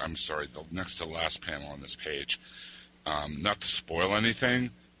page, or I'm sorry, the next to last panel on this page, not to spoil anything,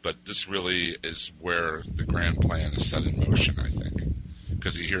 but this really is where the grand plan is set in motion, I think.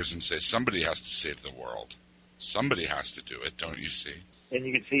 Because he hears him say, somebody has to save the world. Somebody has to do it, don't you see? And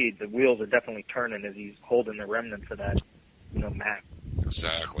you can see the wheels are definitely turning as he's holding the remnants of that, map.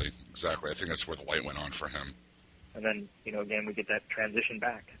 Exactly. I think that's where the light went on for him. And then, again, we get that transition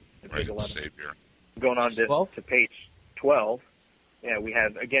back. Right, the Savior. Going on to page 12, we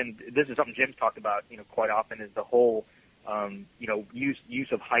have, again, this is something Jim's talked about, quite often, is the whole,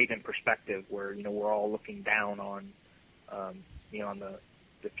 use of height and perspective, where, we're all looking down on, on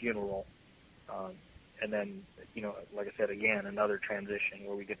the funeral. And then, like I said, again, another transition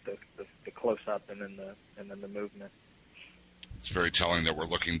where we get the close-up and then the movement. It's very telling that we're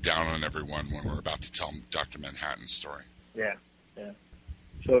looking down on everyone when we're about to tell Dr. Manhattan's story. Yeah.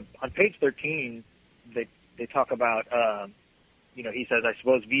 So on page 13, they talk about, he says, I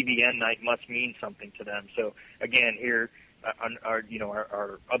suppose VBN night must mean something to them. So again, here,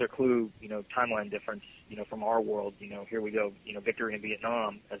 our other clue, timeline difference, from our world, here we go, victory in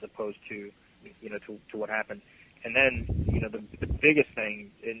Vietnam as opposed to, to what happened. And then, the biggest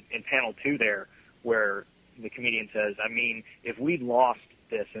thing in panel 2 there, where the comedian says, I mean, if we'd lost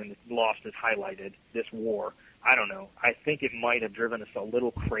this, and lost is highlighted, this war, I don't know, I think it might have driven us a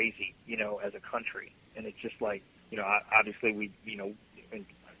little crazy, as a country. And it's just like, obviously we,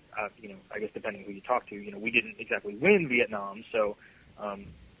 I guess depending who you talk to, we didn't exactly win Vietnam. So, and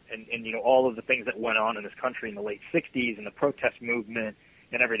all of the things that went on in this country in the late 60s and the protest movement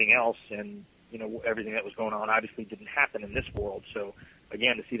and everything else, and, everything that was going on obviously didn't happen in this world. So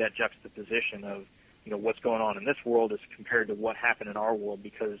again, to see that juxtaposition of, what's going on in this world as compared to what happened in our world,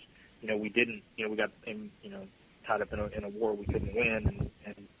 because, we didn't, we got, tied up in a war we couldn't win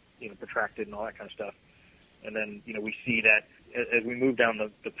and protracted and all that kind of stuff. And then, we see that as we move down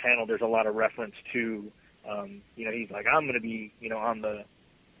the panel, there's a lot of reference to, he's like, I'm going to be, on the,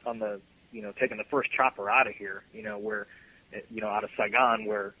 taking the first chopper out of here, where, out of Saigon,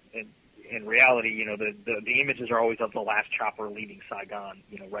 where in reality, the images are always of the last chopper leaving Saigon,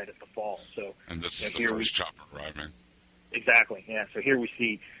 right at the fall. So, and this is the first chopper arriving. Exactly. Yeah. So here we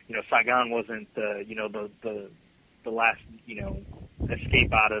see, Saigon wasn't, the last,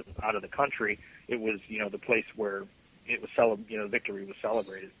 escape out of the country. It was, the place where it was victory was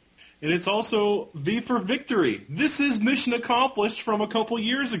celebrated. And it's also V for victory. This is mission accomplished from a couple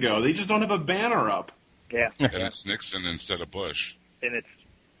years ago. They just don't have a banner up. Yeah. And it's Nixon instead of Bush. And it's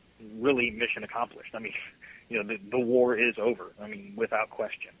really mission accomplished. I mean, the war is over. I mean, without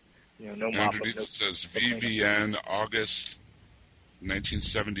question. No and underneath it says VVN August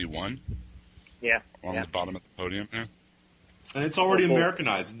 1971. Yeah. On the bottom of the podium there. And it's already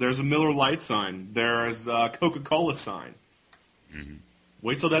Americanized. There's a Miller Lite sign. There's a Coca-Cola sign. Mm-hmm.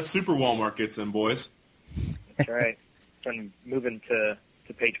 Wait till that Super Walmart gets in, boys. That's right. And moving to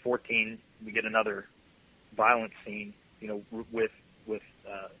page 14, we get another violent scene, with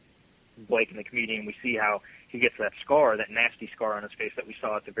Blake and the comedian. We see how he gets that scar, that nasty scar on his face that we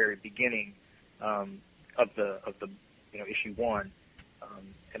saw at the very beginning of the issue 1.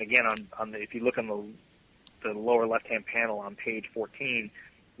 And again, on if you look on the lower left-hand panel on page 14,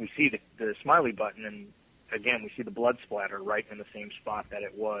 we see the smiley button, and again, we see the blood splatter right in the same spot that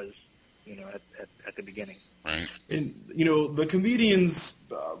it was, at the beginning. Right. And, the comedian's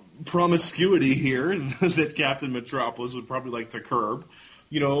promiscuity here that Captain Metropolis would probably like to curb,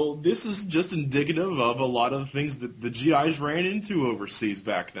 this is just indicative of a lot of things that the GIs ran into overseas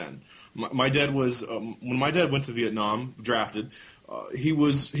back then. My dad was, when my dad went to Vietnam, drafted, he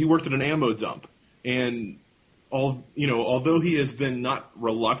worked at an ammo dump. And, although he has been not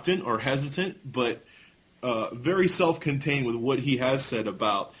reluctant or hesitant, but very self-contained with what he has said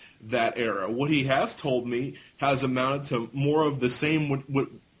about that era. What he has told me has amounted to more of the same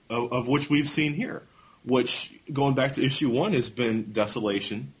of which we've seen here, which, going back to issue 1, has been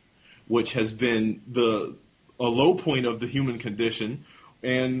desolation, which has been a low point of the human condition,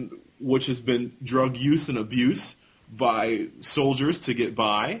 and which has been drug use and abuse by soldiers to get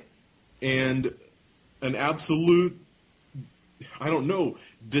by, and an absolute,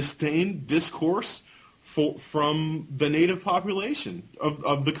 disdain, discourse from the native population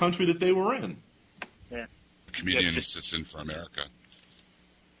of the country that they were in. Yeah. The comedian sits in for America.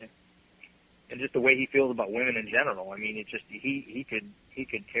 Yeah. And just the way he feels about women in general. I mean, it's just he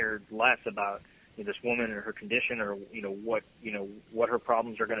could care less about this woman or her condition or what her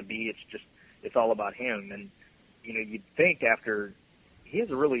problems are going to be. It's all about him. And you'd think after he has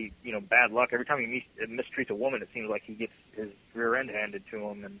a really bad luck every time he mistreats a woman, it seems like he gets his rear end handed to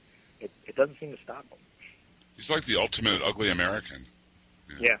him, and it doesn't seem to stop him. He's like the ultimate ugly American.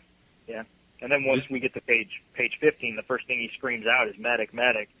 Yeah. And then once we get to page 15, the first thing he screams out is medic,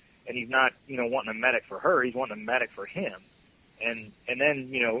 medic, and he's not, wanting a medic for her. He's wanting a medic for him. And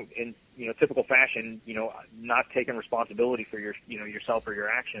then, in typical fashion, not taking responsibility for yourself or your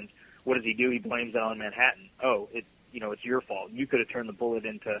actions. What does he do? He blames it on Manhattan. Oh, it's your fault. You could have turned the bullet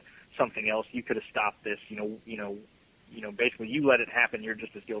into something else. You could have stopped this. Basically, you let it happen. You're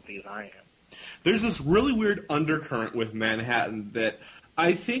just as guilty as I am. There's this really weird undercurrent with Manhattan that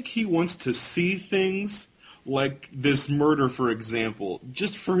I think he wants to see things like this murder, for example,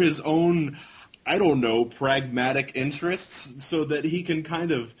 just for his own, I don't know, pragmatic interests, so that he can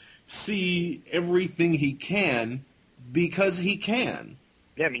kind of see everything he can because he can.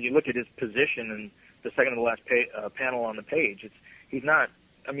 Yeah, I mean, you look at his position in the second to the last panel on the page. He's not.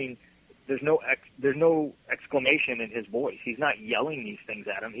 I mean, there's no exclamation in his voice. He's not yelling these things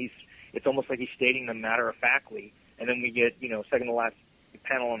at him. It's almost like he's stating them matter of factly. And then we get second to the last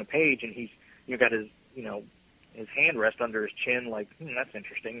panel on the page, and he's got his his hand rest under his chin, like that's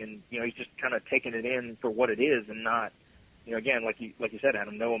interesting, and he's just kind of taking it in for what it is, and not again like you said,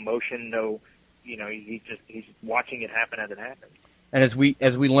 Adam, no emotion, no he's watching it happen as it happens. And as we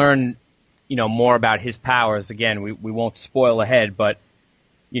learn more about his powers, again, we won't spoil ahead, but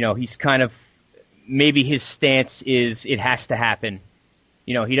he's kind of, maybe his stance is it has to happen.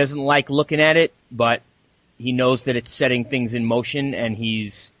 He doesn't like looking at it, but he knows that it's setting things in motion, and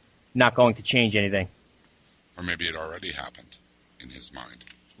he's not going to change anything. Or maybe it already happened in his mind.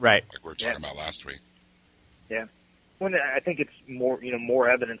 Right. Like we were talking about last week. Yeah. Well, I think it's more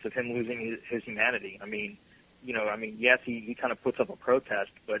evidence of him losing his humanity. I mean, yes, he kind of puts up a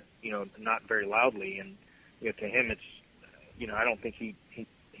protest, but, not very loudly. And, to him, it's, I don't think he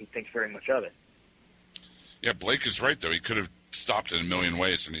thinks very much of it. Yeah, Blake is right, though. He could have stopped it in a million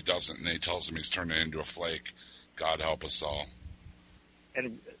ways, and he doesn't. And he tells him he's turning it into a flake. God help us all.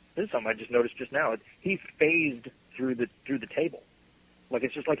 And this is something I just noticed just now. He phased through the table. Like,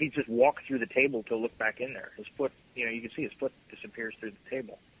 it's just like he just walked through the table to look back in there. His foot, you can see his foot disappears through the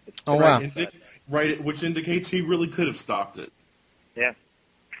table. Wow. Right, which indicates he really could have stopped it. Yeah.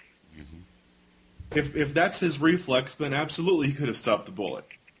 Mm-hmm. If that's his reflex, then absolutely he could have stopped the bullet.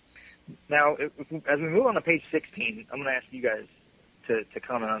 Now, as we move on to page 16, I'm going to ask you guys to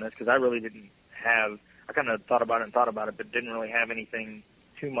comment on this, because I really didn't have, I kind of thought about it, but didn't really have anything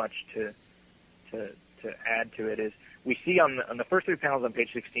too much to add to it. Is we see on the first three panels on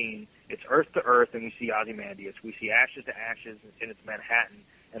page 16, it's Earth to Earth, and we see Ozymandias. We see Ashes to Ashes, and it's Manhattan,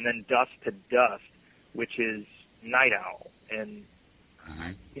 and then Dust to Dust, which is Night Owl. And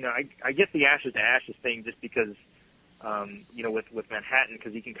I get the Ashes to Ashes thing just because with Manhattan,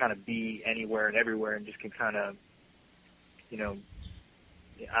 because he can kind of be anywhere and everywhere, and just can kind of I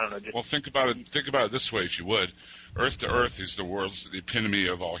don't know. Well, think about it this way, if you would. Earth to Earth is the epitome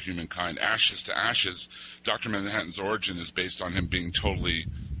of all humankind. Ashes to Ashes, Dr. Manhattan's origin is based on him being totally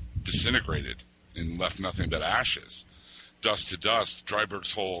disintegrated and left nothing but ashes. Dust to Dust,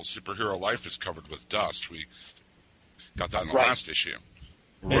 Dryberg's whole superhero life is covered with dust. We got that in the last issue.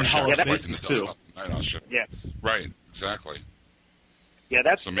 And Hollow Faces, too. Yeah. Right, exactly. Yeah,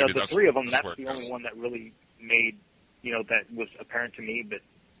 that's so the three of them. That's the only one that really made, that was apparent to me.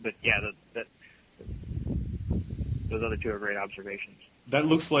 But yeah, that those other two are great observations. That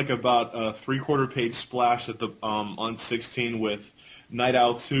looks like about a 3/4 page splash at the on 16 with Night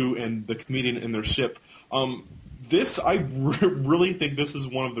Owl 2 and the comedian in their ship. I really think this is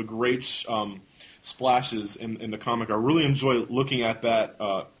one of the great splashes in the comic. I really enjoy looking at that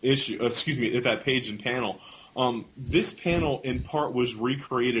at that page and panel. This panel, in part, was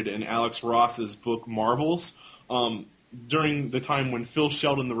recreated in Alex Ross's book Marvels during the time when Phil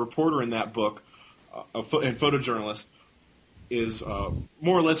Sheldon, the reporter in that book, and photojournalist, is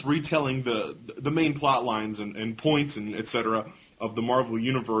more or less retelling the main plot lines and points and etc. of the Marvel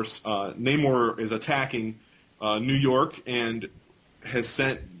Universe. Namor is attacking New York and has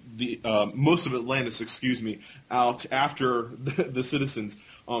sent most of Atlantis, out after the citizens.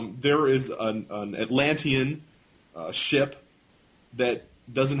 There is an Atlantean ship that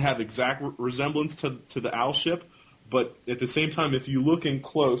doesn't have exact resemblance to the Owl ship, but at the same time, if you look in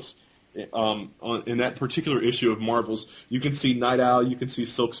close in that particular issue of Marvels, you can see Night Owl, you can see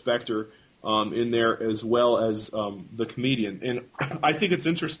Silk Spectre in there, as well as the comedian. And I think it's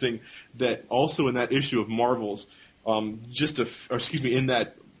interesting that also in that issue of Marvels, in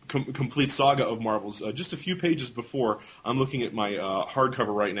that complete saga of Marvels, just a few pages before, I'm looking at my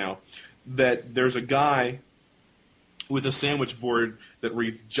hardcover right now, that there's a guy with a sandwich board that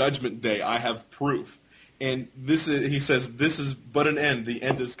reads, "Judgment Day, I have proof." And he says, "This is but an end. The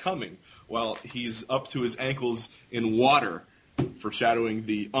end is coming." while he's up to his ankles in water, foreshadowing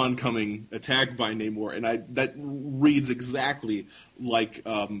the oncoming attack by Namor. And that reads exactly like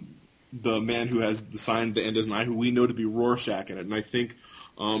the man who has the sign "The End Is Nigh," who we know to be Rorschach in it. And I think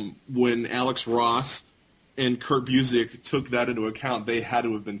when Alex Ross and Kurt Busiek took that into account, they had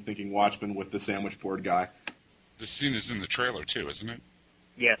to have been thinking Watchmen with the sandwich board guy. The scene is in the trailer too, isn't it?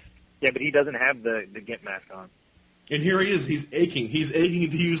 Yes. Yeah, but he doesn't have the Gimp mask on. And here he is. He's aching. He's aching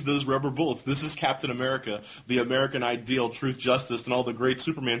to use those rubber bullets. This is Captain America, the American ideal, truth, justice, and all the great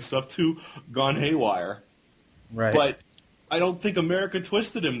Superman stuff, too, gone haywire. Right. But I don't think America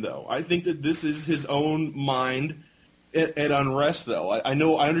twisted him, though. I think that this is his own mind at unrest, though.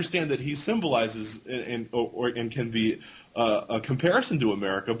 I understand that he symbolizes and can be a comparison to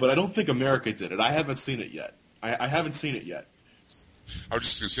America, but I don't think America did it. I haven't seen it yet. I haven't seen it yet. I was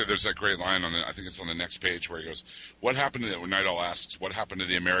just going to say, there's that great line I think it's on the next page, where he goes, "What happened to?" When Night Owl asks, "What happened to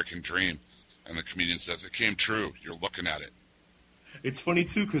the American dream?" And the comedian says, "It came true. You're looking at it." It's funny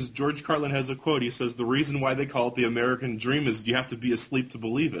too because George Carlin has a quote. He says, "The reason why they call it the American dream is you have to be asleep to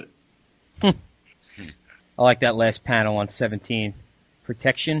believe it." I like that last panel on 17.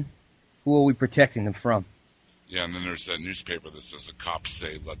 Protection? Who are we protecting them from? Yeah, and then there's that newspaper that says the cops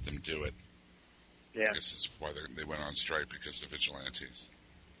say let them do it. Yeah. I guess that's why they went on strike, because of vigilantes.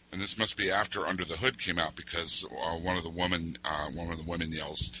 And this must be after Under the Hood came out, because one of the women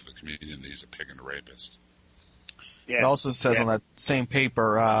yells to the comedian that he's a pig and a rapist. Yeah. It also says on that same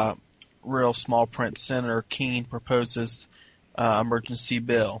paper, real small print, Senator Keene proposes emergency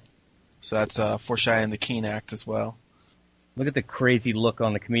bill. So that's foreshadowing the Keene Act as well. Look at the crazy look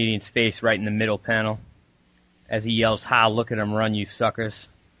on the comedian's face right in the middle panel as he yells, "Ha, look at him run, you suckers."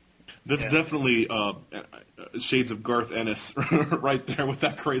 That's definitely shades of Garth Ennis right there with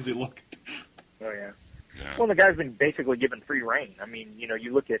that crazy look. Oh, yeah. Well, the guy's been basically given free reign. I mean,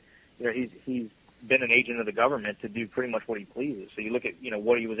 you look at, he's been an agent of the government to do pretty much what he pleases. So you look at,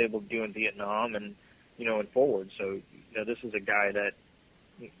 what he was able to do in Vietnam and, and forward. So, this is a guy that,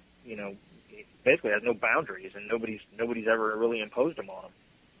 basically has no boundaries, and nobody's ever really imposed them on him.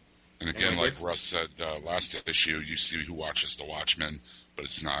 And again, like Russ said last issue, you see who watches The Watchmen, but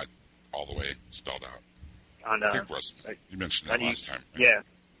it's not all the way spelled out. I think Russ, you mentioned that last time. Right? Yeah,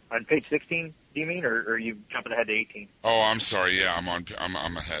 on page 16, do you mean, or are you jumping ahead to 18? Oh, I'm sorry. Yeah, I'm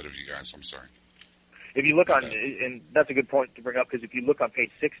ahead of you guys. I'm sorry. If you look on, and that's a good point to bring up, because if you look on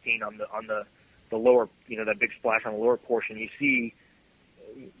page 16 on the lower, that big splash on the lower portion, you see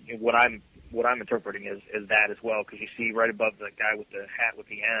what I'm interpreting is that as well, because you see right above the guy with the hat with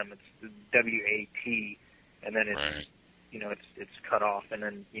the M, it's the W-A-T, and then it's right. It's cut off, and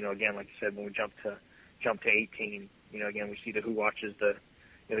then again, like you said, when we jump to 18, again we see the Who watches the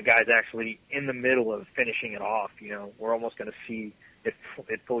guy's actually in the middle of finishing it off. We're almost going to see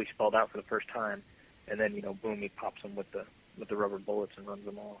it fully spelled out for the first time, and then boom, he pops them with the rubber bullets and runs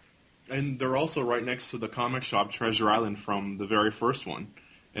them off. And they're also right next to the comic shop Treasure Island from the very first one.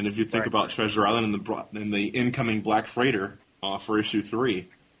 And if you think about Treasure Island and the incoming Black Freighter for issue 3,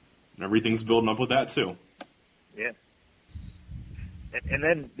 everything's building up with that too. Yeah. And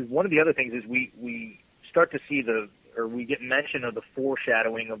then one of the other things is we start to see we get mention of the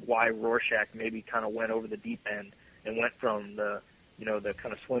foreshadowing of why Rorschach maybe kind of went over the deep end and went from the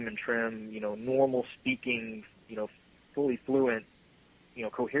kind of slim and trim, normal speaking, fully fluent,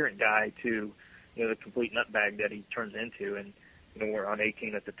 coherent guy to, the complete nutbag that he turns into. And, we're on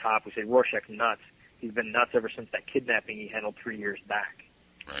 18 at the top. We say Rorschach's nuts. He's been nuts ever since that kidnapping he handled 3 years back.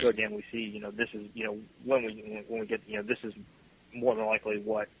 Right. So again, we see, this is, when we get, this is more than likely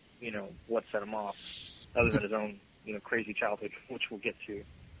what set him off, other than his own, crazy childhood, which we'll get to.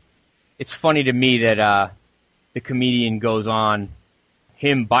 It's funny to me that the comedian goes on,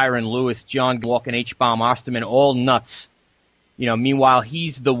 him, Byron Lewis, John Walken, H-Bomb, Osterman, all nuts. Meanwhile,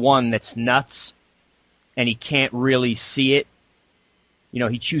 he's the one that's nuts, and he can't really see it.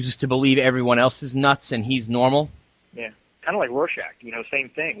 He chooses to believe everyone else is nuts, and he's normal. Yeah, kind of like Rorschach. Same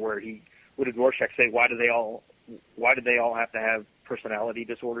thing. Where what did Rorschach say? Why did they all have to have personality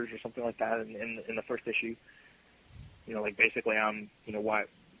disorders or something like that in the first issue? Like basically, why,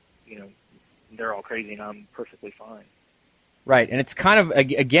 they're all crazy and I'm perfectly fine. Right, and it's kind of,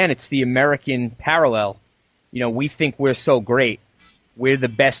 again, it's the American parallel. We think we're so great. We're the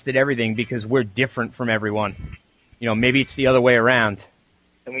best at everything because we're different from everyone. Maybe it's the other way around.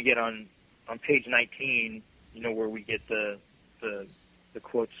 Then we get on page 19, where we get the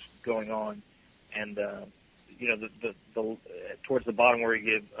quotes going on, and the towards the bottom where we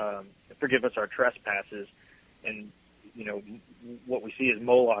give forgive us our trespasses, and what we see is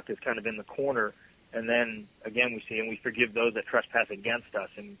Moloch is kind of in the corner, And then again, we see, and we forgive those that trespass against us.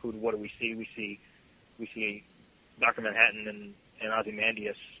 And what do we see? We see Dr. Manhattan and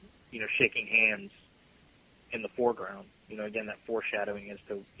Ozymandias, shaking hands in the foreground. Again, that foreshadowing as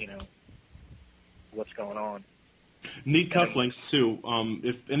to what's going on. Neat cufflinks too.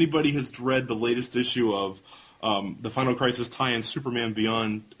 If anybody has read the latest issue of the Final Crisis tie-in Superman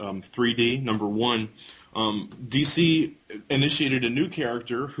Beyond 3D #1, DC initiated a new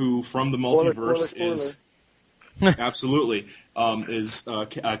character who, from the multiverse, is absolutely is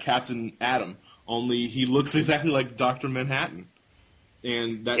Captain Atom. Only he looks exactly like Dr. Manhattan,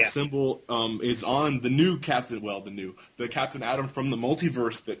 and that symbol is on the new Captain. Well, the Captain Atom from the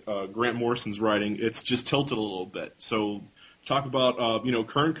multiverse that Grant Morrison's writing. It's just tilted a little bit. So, talk about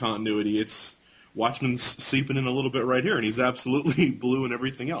current continuity. It's Watchmen's seeping in a little bit right here, and he's absolutely blue and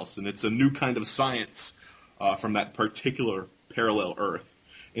everything else. And it's a new kind of science from that particular parallel Earth.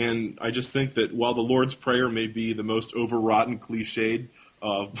 And I just think that while the Lord's Prayer may be the most overwrought and cliched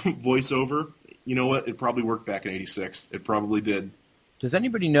voiceover, you know what? It probably worked back in '86. It probably did. Does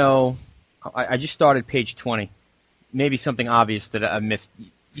anybody know? I just started page 20. Maybe something obvious that I missed.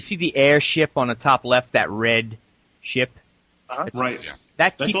 You see the airship on the top left, that red ship? Right.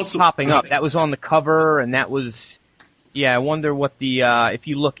 That keeps also popping up. That was on the cover, and that was... Yeah, I wonder what the... if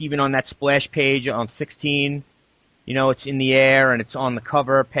you look even on that splash page on 16, it's in the air, and it's on the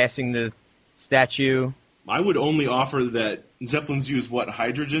cover, passing the statue. I would only offer that Zeppelins use,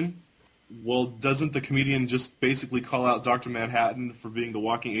 hydrogen? Well, doesn't the comedian just basically call out Dr. Manhattan for being the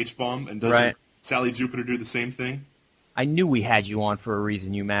walking H-bomb, and doesn't Sally Jupiter do the same thing? I knew we had you on for a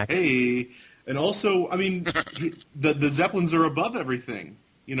reason, UMac. Hey, and also, I mean, the Zeppelins are above everything,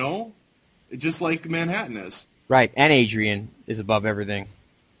 just like Manhattan is. Right, and Adrian is above everything.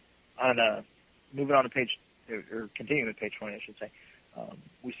 Moving on to continuing with page 20, I should say,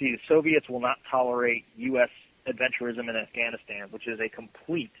 we see the Soviets will not tolerate U.S. adventurism in Afghanistan, which is a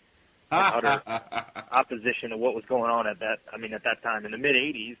complete and utter opposition to what was going on at that time. In the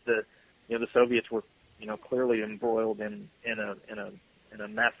mid-'80s, the Soviets were, clearly embroiled in a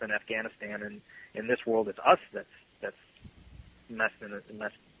mess in Afghanistan, and in this world, it's us that's messed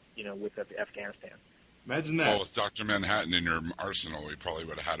with Afghanistan. Imagine that. Well, with Dr. Manhattan in your arsenal, we probably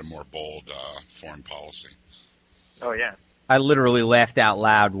would have had a more bold foreign policy. Oh, yeah. I literally laughed out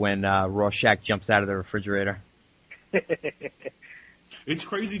loud when Rorschach jumps out of the refrigerator. It's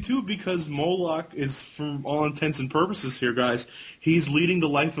crazy, too, because Moloch is, for all intents and purposes here, guys, he's leading the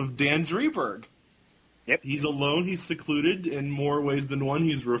life of Dan Drieberg. Yep. He's alone, he's secluded in more ways than one,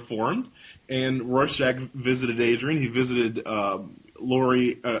 he's reformed, and Rorschach visited Adrian, he visited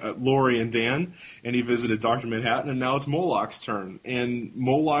Laurie and Dan, and he visited Dr. Manhattan, and now it's Moloch's turn. And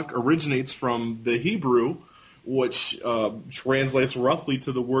Moloch originates from the Hebrew, which translates roughly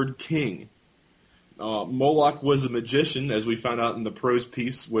to the word king. Moloch was a magician, as we found out in the prose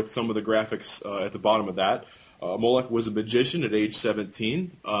piece with some of the graphics at the bottom of that. Moloch was a magician at age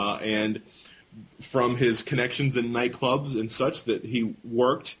 17, and from his connections in nightclubs and such that he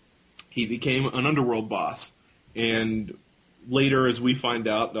worked, he became an underworld boss. And later, as we find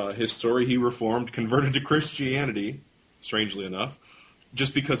out his story, he reformed, converted to Christianity, strangely enough,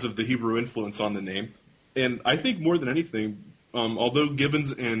 just because of the Hebrew influence on the name. And I think more than anything, although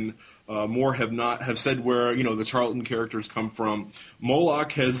Gibbons and Moore have said where the Charlton characters come from,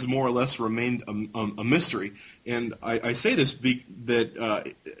 Moloch has more or less remained a mystery. And I say this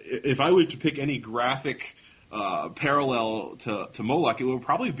that if I were to pick any graphic parallel to Moloch, it would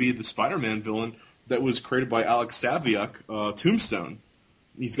probably be the Spider-Man villain that was created by Alex Saviuk, Tombstone.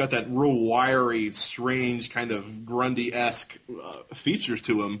 He's got that real wiry, strange, kind of Grundy-esque features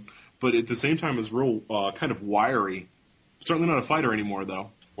to him, but at the same time is real kind of wiry. Certainly not a fighter anymore,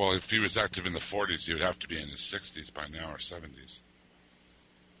 though. Well, if he was active in the 40s, he would have to be in his 60s by now, or 70s.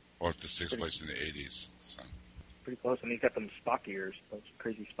 Or if this takes place in the 80s. So. Pretty close, and he's got them Spock ears, those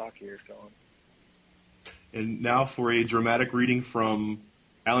crazy Spock ears going. And now for a dramatic reading from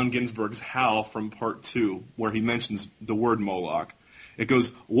Allen Ginsberg's Hal from Part 2, where he mentions the word Moloch. It goes,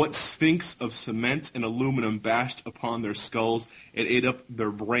 "What sphinx of cement and aluminum bashed upon their skulls and ate up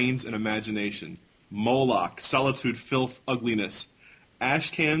their brains and imagination? Moloch, solitude, filth, ugliness,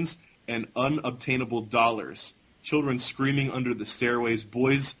 ash cans and unobtainable dollars, children screaming under the stairways,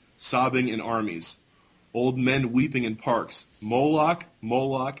 boys sobbing in armies, old men weeping in parks. Moloch,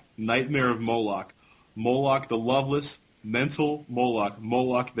 Moloch, nightmare of Moloch, Moloch the loveless, mental Moloch,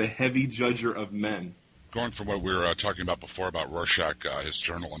 Moloch the heavy judger of men." Going from what we were talking about before about Rorschach, his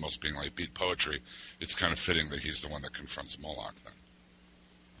journal almost being like beat poetry, it's kind of fitting that he's the one that confronts Moloch then.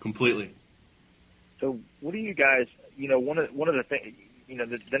 Completely. So what do you guys, one of the things,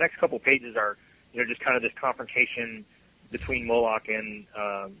 the next couple pages are just kind of this confrontation between Moloch and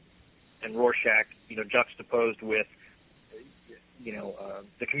Rorschach, juxtaposed with,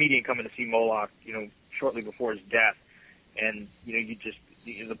 the comedian coming to see Moloch, shortly before his death. And,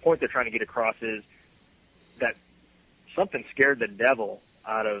 the point they're trying to get across is that something scared the devil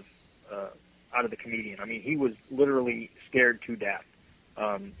out of the comedian. I mean, he was literally scared to death,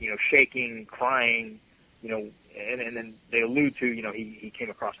 shaking, crying, and then they allude to, he came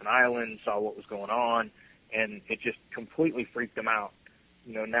across an island, saw what was going on, and it just completely freaked him out.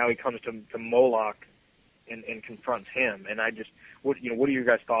 Now he comes to Moloch and confronts him. And what are your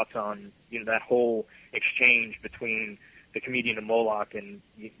guys' thoughts on, that whole exchange between the comedian and Moloch and,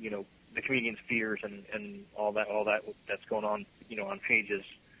 the comedian's fears and all that's going on, on pages,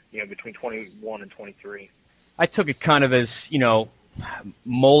 between 21 and 23? I took it kind of as,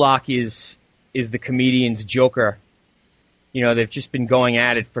 Moloch is the comedian's Joker. They've just been going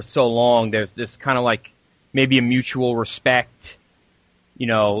at it for so long. There's this kind of like maybe a mutual respect.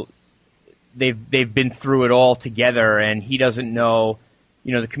 They've been through it all together, and he doesn't know.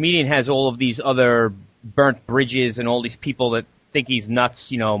 The comedian has all of these other burnt bridges and all these people that think he's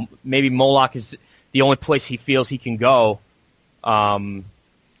nuts. Maybe Moloch is the only place he feels he can go.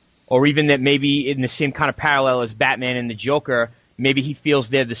 Or even that maybe in the same kind of parallel as Batman and the Joker, maybe he feels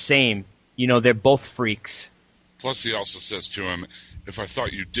they're the same. They're both freaks. Plus, he also says to him, if I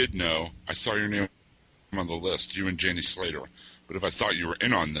thought you did know, I saw your name on the list, you and Janie Slater. But if I thought you were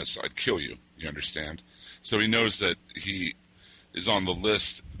in on this, I'd kill you. You understand? So he knows that he is on the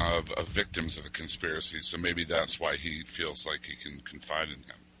list of victims of the conspiracy, so maybe that's why he feels like he can confide in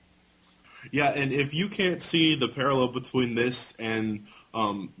him. Yeah, and if you can't see the parallel between this and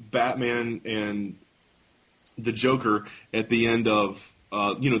Batman and the Joker at the end of,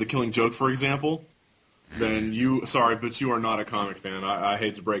 The Killing Joke, for example, then you are not a comic fan. I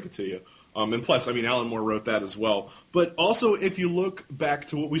hate to break it to you. And plus, Alan Moore wrote that as well. But also, if you look back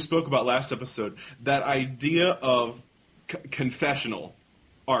to what we spoke about last episode, that idea of confessional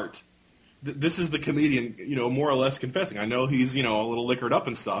art. This is the comedian, more or less confessing. I know he's, a little liquored up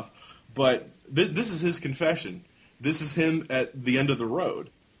and stuff, but this is his confession. This is him at the end of the road.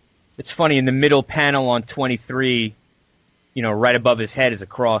 It's funny, in the middle panel on 23, right above his head is a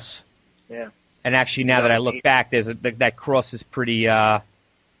cross. Yeah. And actually, now that I look back, that cross is pretty,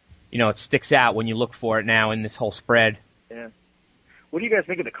 it sticks out when you look for it now in this whole spread. Yeah. What do you guys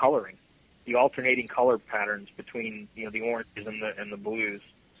think of the coloring? The alternating color patterns between, the oranges and the blues?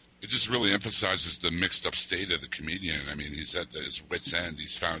 It just really emphasizes the mixed up state of the comedian. He's at his wit's end.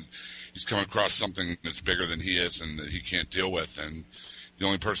 He's come across something that's bigger than he is and that he can't deal with, and the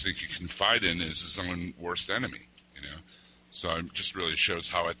only person he can confide in is his own worst enemy, So it just really shows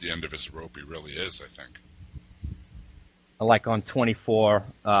how at the end of his rope he really is, I think. I like on 24,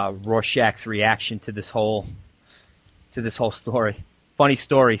 Rorschach's reaction to this whole story. Funny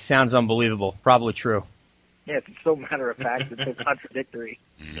story, sounds unbelievable, probably true. Yeah, it's so matter of fact, it's so contradictory.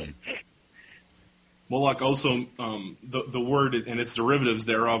 Mm-hmm. Moloch also, the word and its derivatives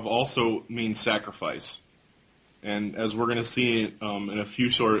thereof also means sacrifice. And as we're going to see in a few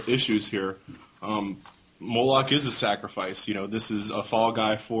short issues here, Moloch is a sacrifice. This is a fall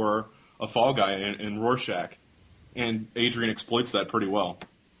guy for a fall guy in Rorschach. And Adrian exploits that pretty well.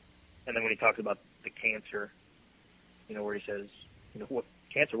 And then when he talks about the cancer, where he says, what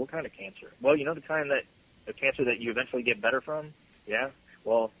cancer? What kind of cancer? Well, the cancer that you eventually get better from? Yeah?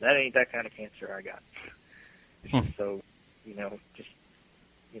 Well, that ain't that kind of cancer I got. So,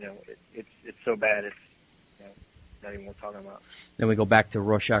 it's so bad, it's, not even worth talking about. Then we go back to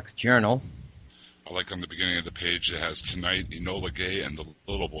Rorschach's journal. I like on the beginning of the page, it has tonight, Enola Gay and the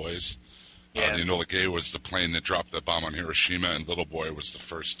Little Boys. Yeah. The Enola Gay was the plane that dropped the bomb on Hiroshima, and Little Boy was the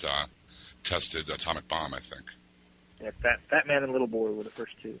first tested atomic bomb, I think. Yeah, Fat Man and Little Boy were the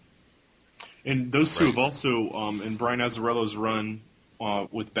first two. And those two have also, in Brian Azzarello's run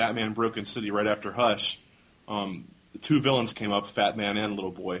with Batman Broken City right after Hush, the two villains came up, Fat Man and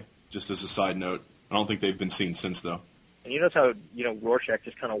Little Boy, just as a side note. I don't think they've been seen since, though. And you notice how, Rorschach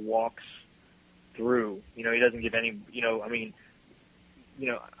just kind of walks through. He doesn't give any,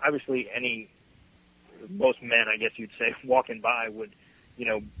 obviously most men, I guess you'd say, walking by would,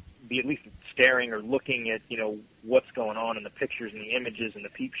 be at least staring or looking at, what's going on in the pictures and the images and the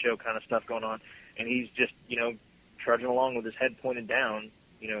peep show kind of stuff going on. And he's just, trudging along with his head pointed down,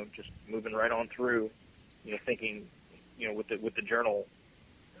 just moving right on through, thinking, with the journal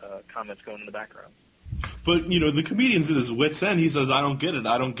comments going in the background. But, the comedian's at his wit's end. He says, I don't get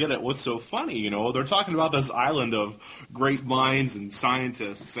it. What's so funny? They're talking about this island of great minds and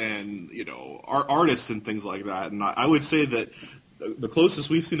scientists and, artists and things like that. And I would say that the closest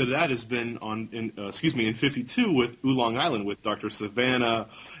we've seen to that has been in 52 with Oolong Island with Dr. Savannah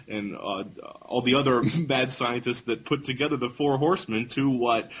and all the other mad scientists that put together the Four Horsemen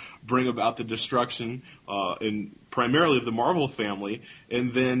to bring about the destruction primarily of the Marvel family,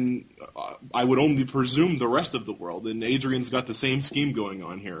 and then I would only presume the rest of the world. And Adrian's got the same scheme going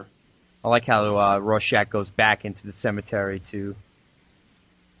on here. I like how Rorschach goes back into the cemetery to,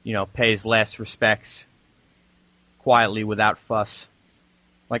 pay his last respects quietly without fuss.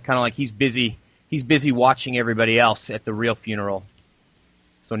 Kind of like he's busy watching everybody else at the real funeral.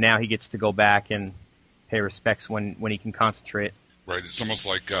 So now he gets to go back and pay respects when he can concentrate. Right. It's almost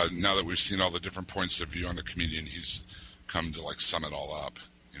like now that we've seen all the different points of view on the comedian, he's come to sum it all up,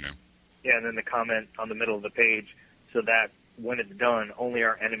 Yeah, and then the comment on the middle of the page, so that when it's done, only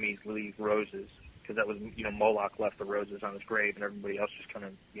our enemies leave roses, because that was, Moloch left the roses on his grave, and everybody else just kind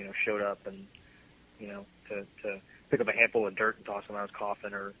of, showed up and, to pick up a handful of dirt and toss them on his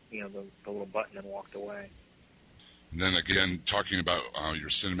coffin, or, the little button, and walked away. And then again, talking about your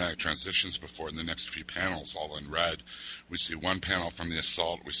cinematic transitions before, in the next few panels, all in red, we see one panel from the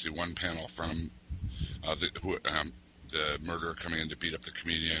assault, we see one panel from the murderer coming in to beat up the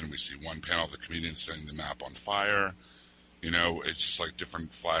comedian, we see one panel of the comedian setting the map on fire. It's just like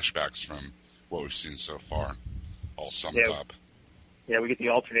different flashbacks from what we've seen so far, all summed up. Yeah, we get the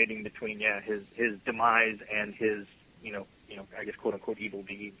alternating between his demise and his I guess quote unquote evil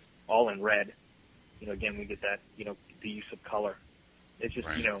deeds, all in red. Again, we get that the use of color. It's just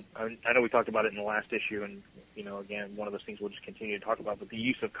right. I know we talked about it in the last issue, and again, one of those things we'll just continue to talk about. But the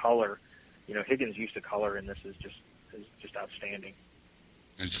use of color, Higgins' use of color in this is just outstanding.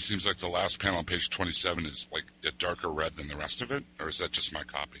 And it just seems like the last panel on page 27 is like a darker red than the rest of it, or is that just my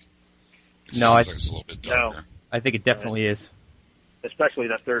copy? It seems like it's a little bit darker. No, I think it definitely is. Especially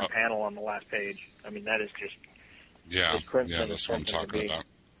that third panel on the last page. I mean, that is just that's what I'm talking about.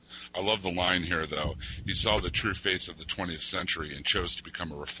 I love the line here, though. He saw the true face of the 20th century and chose to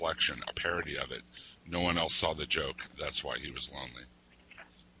become a reflection, a parody of it. No one else saw the joke. That's why he was lonely.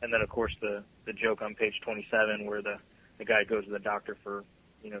 And then, of course, the joke on page 27 where the guy goes to the doctor for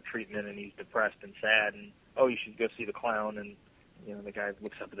treatment, and he's depressed and sad, and you should go see the clown, and the guy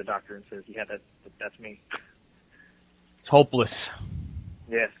looks up at the doctor and says, that's me. It's hopeless.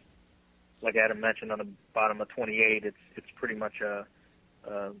 Yes, like Adam mentioned on the bottom of 28, it's pretty much a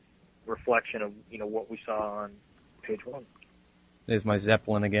reflection of what we saw on page 1. There's my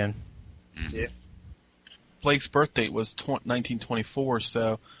Zeppelin again. Yeah. Blake's birth date was 1924,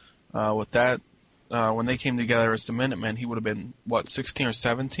 so with that. When they came together as the Minutemen, he would have been, 16 or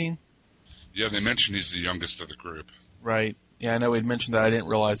 17? Yeah, they mentioned he's the youngest of the group. Right. Yeah, I know we'd mentioned that. I didn't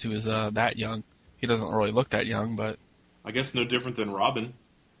realize he was that young. He doesn't really look that young, but... I guess no different than Robin.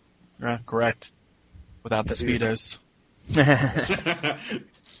 Yeah, correct. Without the Speedos.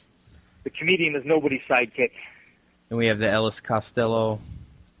 The comedian is nobody's sidekick. And we have the Ellis Costello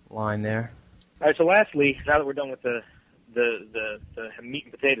line there. All right, so lastly, now that we're done with the meat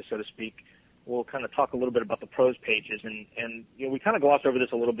and potatoes, so to speak, we'll kind of talk a little bit about the prose pages, and we kind of glossed over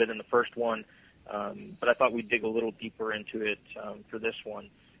this a little bit in the first one, but I thought we'd dig a little deeper into it for this one.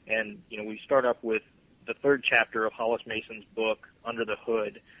 And we start up with the third chapter of Hollis Mason's book, Under the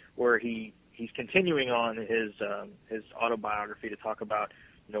Hood, where he's continuing on his autobiography to talk about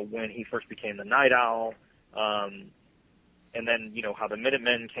when he first became the Night Owl, and then how the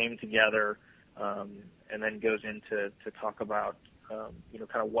Minutemen came together, and then goes into to talk about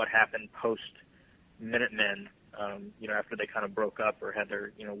kind of what happened post Minutemen, after they kind of broke up or had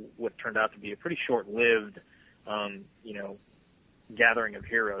their, what turned out to be a pretty short-lived, gathering of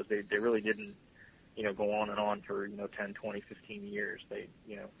heroes. They really didn't, go on and on for, 10, 20, 15 years. They,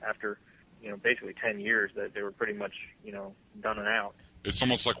 after, basically 10 years, that they were pretty much, done and out. It's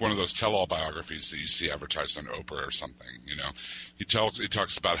almost like one of those tell-all biographies that you see advertised on Oprah or something. He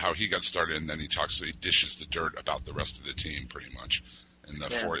talks about how he got started, and then he dishes the dirt about the rest of the team, pretty much. In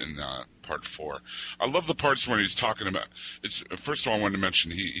part 4, I love the parts when he's talking about. First of all, I wanted to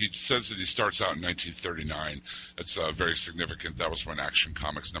mention he says that he starts out in 1939. That's very significant. That was when Action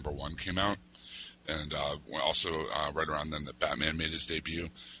Comics #1 came out. And also right around then that Batman made his debut.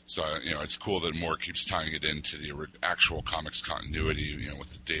 So, it's cool that Moore keeps tying it into the actual comics continuity,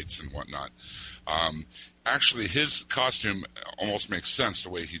 with the dates and whatnot. Actually, his costume almost makes sense the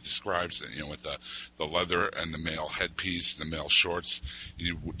way he describes it, with the leather and the male headpiece, the male shorts.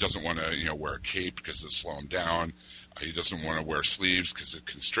 He doesn't want to, wear a cape because it'll slow him down. He doesn't want to wear sleeves because it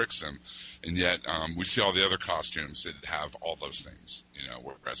constricts him. And yet we see all the other costumes that have all those things,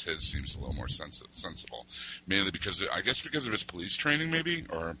 whereas his seems a little more sensible. Mainly because of his police training maybe,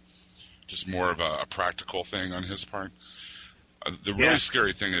 or just more of a practical thing on his part. The really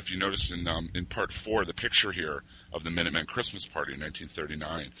scary thing, if you notice in part 4, the picture here of the Minutemen Christmas party in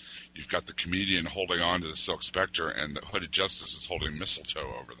 1939, you've got the comedian holding on to the Silk Spectre, and the Hooded Justice is holding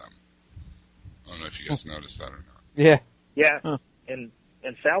mistletoe over them. I don't know if you guys noticed that or not. Yeah. Yeah, and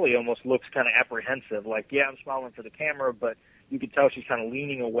Sally almost looks kind of apprehensive, like, yeah, I'm smiling for the camera, but you could tell she's kind of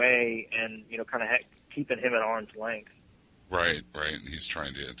leaning away and, kind of keeping him at arm's length. Right, and he's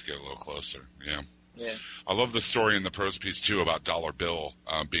trying to get a little closer, yeah. Yeah. I love the story in the prose piece, too, about Dollar Bill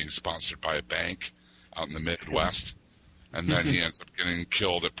being sponsored by a bank out in the Midwest. And then he ends up getting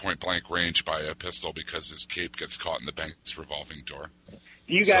killed at point-blank range by a pistol because his cape gets caught in the bank's revolving door.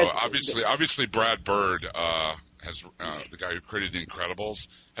 You guys, so obviously Brad Bird, the guy who created The Incredibles,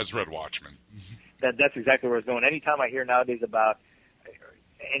 has read Watchmen. That's exactly where it's going. Anytime I hear nowadays about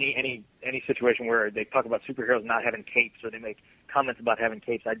any situation where they talk about superheroes not having capes, or they make comments about having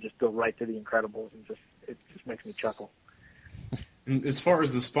capes, I just go right to The Incredibles, and it just makes me chuckle. And as far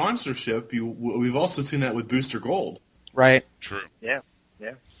as the sponsorship, we've also seen that with Booster Gold. Right. True. Yeah.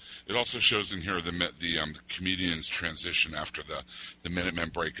 It also shows in here the comedian's transition after the Minutemen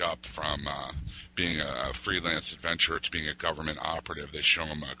break up from being a freelance adventurer to being a government operative. They show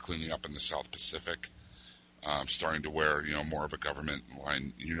him cleaning up in the South Pacific, starting to wear more of a government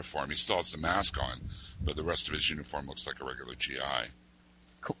line uniform. He still has the mask on, but the rest of his uniform looks like a regular GI.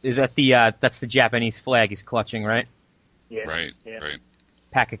 Is that that's the Japanese flag he's clutching, right? Yeah. Right.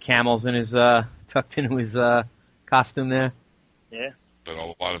 Pack of camels in his tucked into his costume there. Yeah. But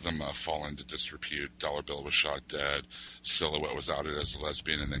a lot of them fall into disrepute. Dollar Bill was shot dead. Silhouette was outed as a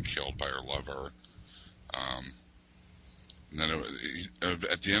lesbian and then killed by her lover. And then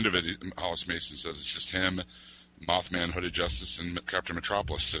at the end of it, Hollis Mason says it's just him, Mothman, Hooded Justice, and Captain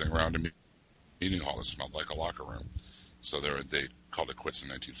Metropolis sitting around a meeting hall that smelled like a locker room. So they called it quits in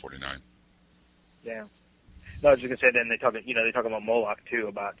 1949. Yeah. No, I was just gonna say. Then they talk about Moloch too.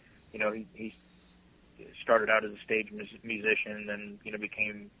 About he started out as a stage musician, and then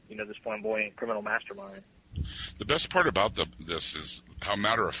became this flamboyant criminal mastermind. The best part about this is how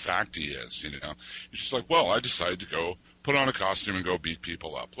matter of fact he is. He's just like, well, I decided to go put on a costume and go beat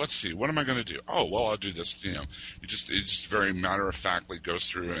people up. Let's see, what am I going to do? Oh, well, I'll do this. He just very matter of factly goes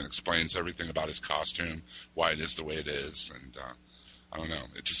through and explains everything about his costume, why it is the way it is, and I don't know.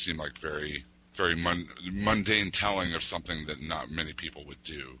 It just seemed like very, very mundane telling of something that not many people would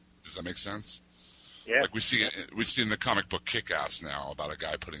do. Does that make sense? Yeah. Like we see in the comic book Kick-Ass now about a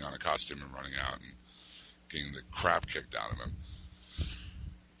guy putting on a costume and running out and getting the crap kicked out of him.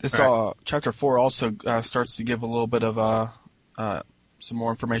 This chapter 4 also starts to give a little bit of some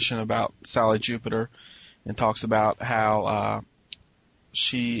more information about Sally Jupiter, and talks about how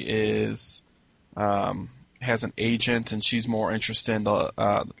she is has an agent, and she's more interested in the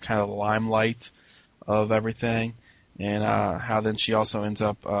kind of the limelight of everything, and how then she also ends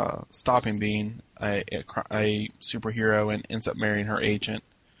up stopping being a superhero and ends up marrying her agent.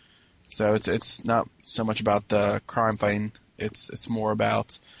 So it's not so much about the crime fighting; it's more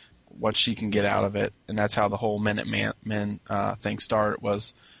about what she can get out of it, and that's how the whole Minutemen thing started,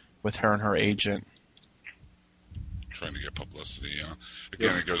 was with her and her agent trying to get publicity.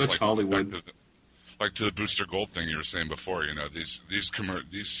 Again, it goes like Hollywood. Back to the Booster Gold thing you were saying before. These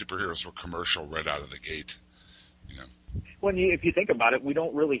superheroes were commercial right out of the gate. Well, if you think about it, we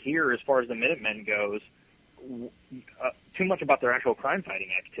don't really hear, as far as the Minutemen goes, too much about their actual crime-fighting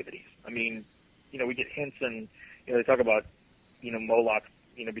activities. I mean, we get hints, and they talk about, Moloch,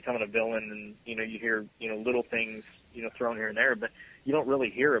 becoming a villain, and you hear, little things, thrown here and there, but you don't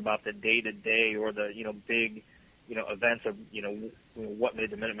really hear about the day-to-day or the, big, events of, what made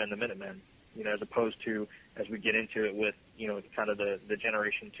the Minutemen, as opposed to, as we get into it with, kind of the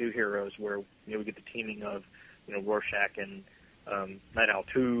Generation 2 heroes, where, we get the teaming of, Rorschach and Night Owl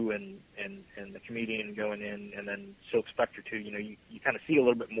 2 and the comedian going in, and then Silk Spectre 2. You kind of see a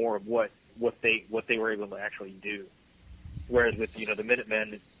little bit more of what they were able to actually do. Whereas with the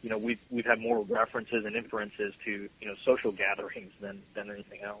Minutemen, we've had more references and inferences to social gatherings than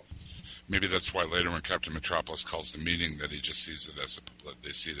anything else. Maybe that's why later when Captain Metropolis calls the meeting, that he just sees it as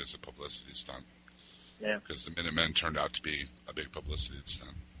they see it as a publicity stunt. Yeah. Because the Minutemen turned out to be a big publicity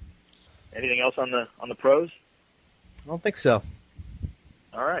stunt. Anything else on the prose? I don't think so.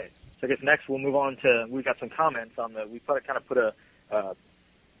 All right. So I guess next we'll move on to, we've got some comments on we put a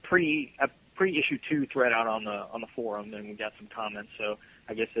pre-issue 2 thread out on the forum, and we got some comments. So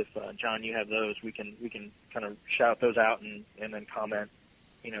I guess if John, you have those, we can kind of shout those out and then comment,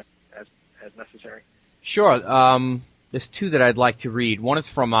 as necessary. Sure. There's 2 that I'd like to read. One is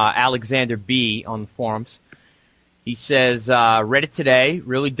from Alexander B. on the forums. He says, read it today,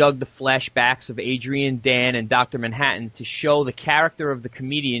 really dug the flashbacks of Adrian, Dan, and Dr. Manhattan to show the character of the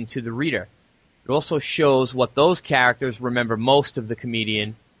comedian to the reader. It also shows what those characters remember most of the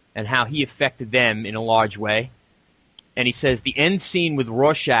comedian and how he affected them in a large way. And he says, the end scene with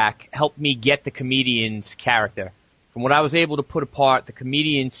Rorschach helped me get the comedian's character. From what I was able to put apart, the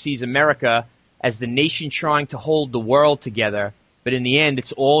comedian sees America as the nation trying to hold the world together, but in the end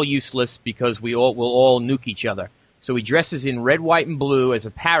it's all useless because we'll all nuke each other. So he dresses in red, white, and blue as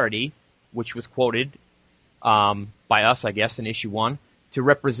a parody, which was quoted by us, I guess, in issue 1, to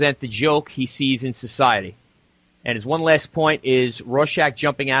represent the joke he sees in society. And his one last point is Rorschach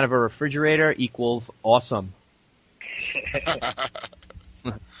jumping out of a refrigerator equals awesome.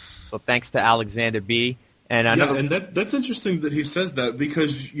 So thanks to Alexander B. And that's interesting that he says that,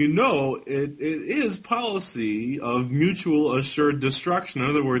 because it is policy of mutual assured destruction. In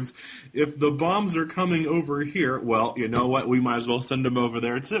other words, if the bombs are coming over here, well, you know what? We might as well send them over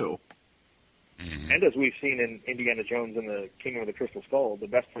there too. Mm-hmm. And as we've seen in Indiana Jones and the Kingdom of the Crystal Skull, the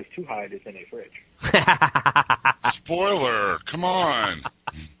best place to hide is in a fridge. Spoiler! Come on.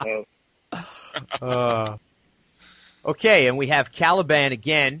 Okay, and we have Caliban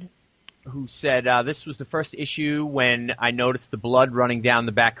again, who said, this was the first issue when I noticed the blood running down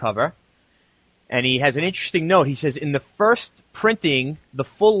the back cover. And he has an interesting note. He says, in the first printing, the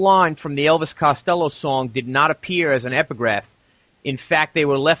full line from the Elvis Costello song did not appear as an epigraph. In fact, they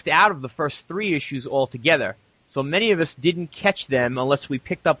were left out of the first 3 issues altogether. So many of us didn't catch them unless we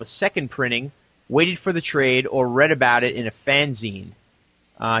picked up a second printing, waited for the trade, or read about it in a fanzine.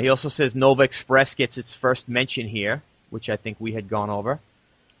 He also says Nova Express gets its first mention here, which I think we had gone over.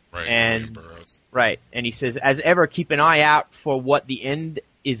 Right, and he says, as ever, keep an eye out for what the End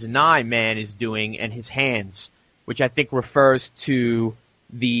Is Nigh man is doing and his hands, which I think refers to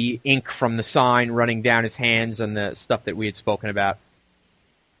the ink from the sign running down his hands and the stuff that we had spoken about.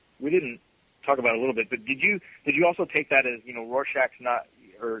 We didn't talk about it a little bit, but did you also take that as, Rorschach's not,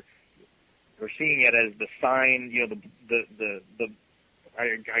 or seeing it as the sign,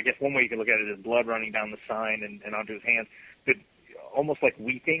 I guess one way you could look at it is blood running down the sign and onto his hands, but almost like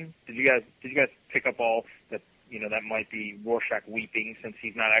weeping. Did you guys pick up all that? That might be Rorschach weeping, since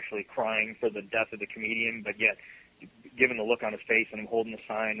he's not actually crying for the death of the comedian, but yet, given the look on his face and him holding the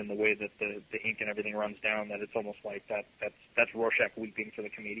sign and the way that the ink and everything runs down, that it's almost like that's Rorschach weeping for the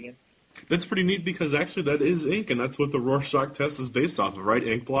comedian. That's pretty neat, because actually that is ink, and that's what the Rorschach test is based off of, right?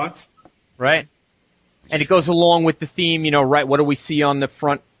 Ink blots. Right. And it goes along with the theme, right? What do we see on the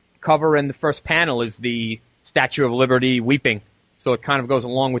front cover and the first panel is the Statue of Liberty weeping. So it kind of goes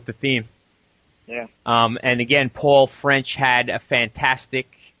along with the theme. Yeah. And again, Paul French had a fantastic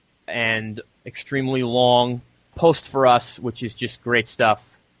and extremely long post for us, which is just great stuff.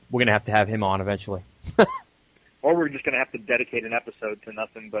 We're going to have him on eventually. Or we're just going to have to dedicate an episode to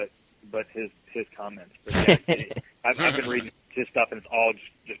nothing but his comments. But yeah, I've been reading his stuff, and it's all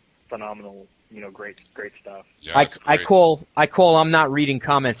just phenomenal, great stuff. Yeah, I call I'm not reading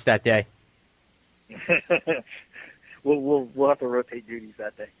comments that day. We'll have to rotate duties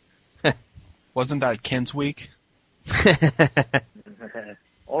that day. Wasn't that Ken's week?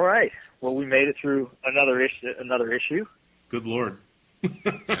 All right. Well, we made it through another issue. Good Lord.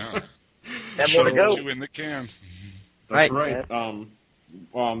 Yeah. And more to go. 2 in the can. That's right.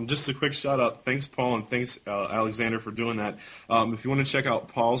 Just a quick shout out. Thanks, Paul, and thanks, Alexander, for doing that. If you want to check out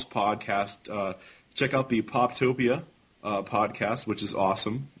Paul's podcast, check out the Poptopia podcast, which is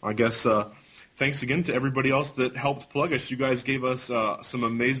awesome. I guess thanks again to everybody else that helped plug us. You guys gave us some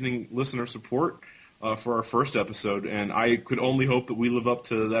amazing listener support for our first episode, and I could only hope that we live up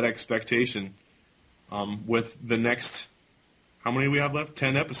to that expectation with the next, how many we have left?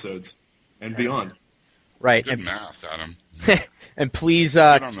 10 episodes and beyond. Right. Good math, Adam. And please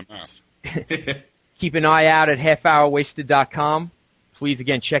Good on the math. keep an eye out at halfhourwasted.com. Please,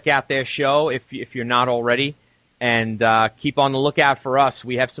 again, check out their show if you're not already. And keep on the lookout for us.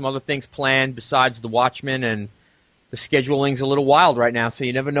 We have some other things planned besides The Watchmen, and the scheduling's a little wild right now, so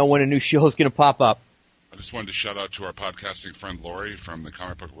you never know when a new show is going to pop up. I just wanted to shout out to our podcasting friend Lori from the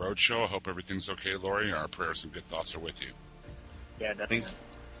Comic Book Roadshow. I hope everything's okay, Lori. Our prayers and good thoughts are with you. Yeah, definitely. Thanks.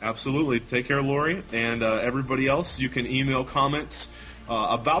 Absolutely. Take care, Lori. And everybody else, you can email comments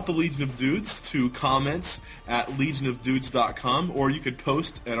about the Legion of Dudes to comments@legionofdudes.com, or you could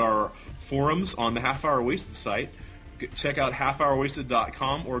post at our forums on the Half Hour Wasted site. Check out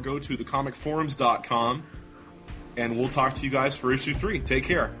halfhourwasted.com or go to thecomicforums.com, and we'll talk to you guys for issue 3. Take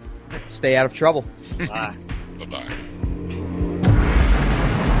care. Stay out of trouble. Bye. Bye-bye.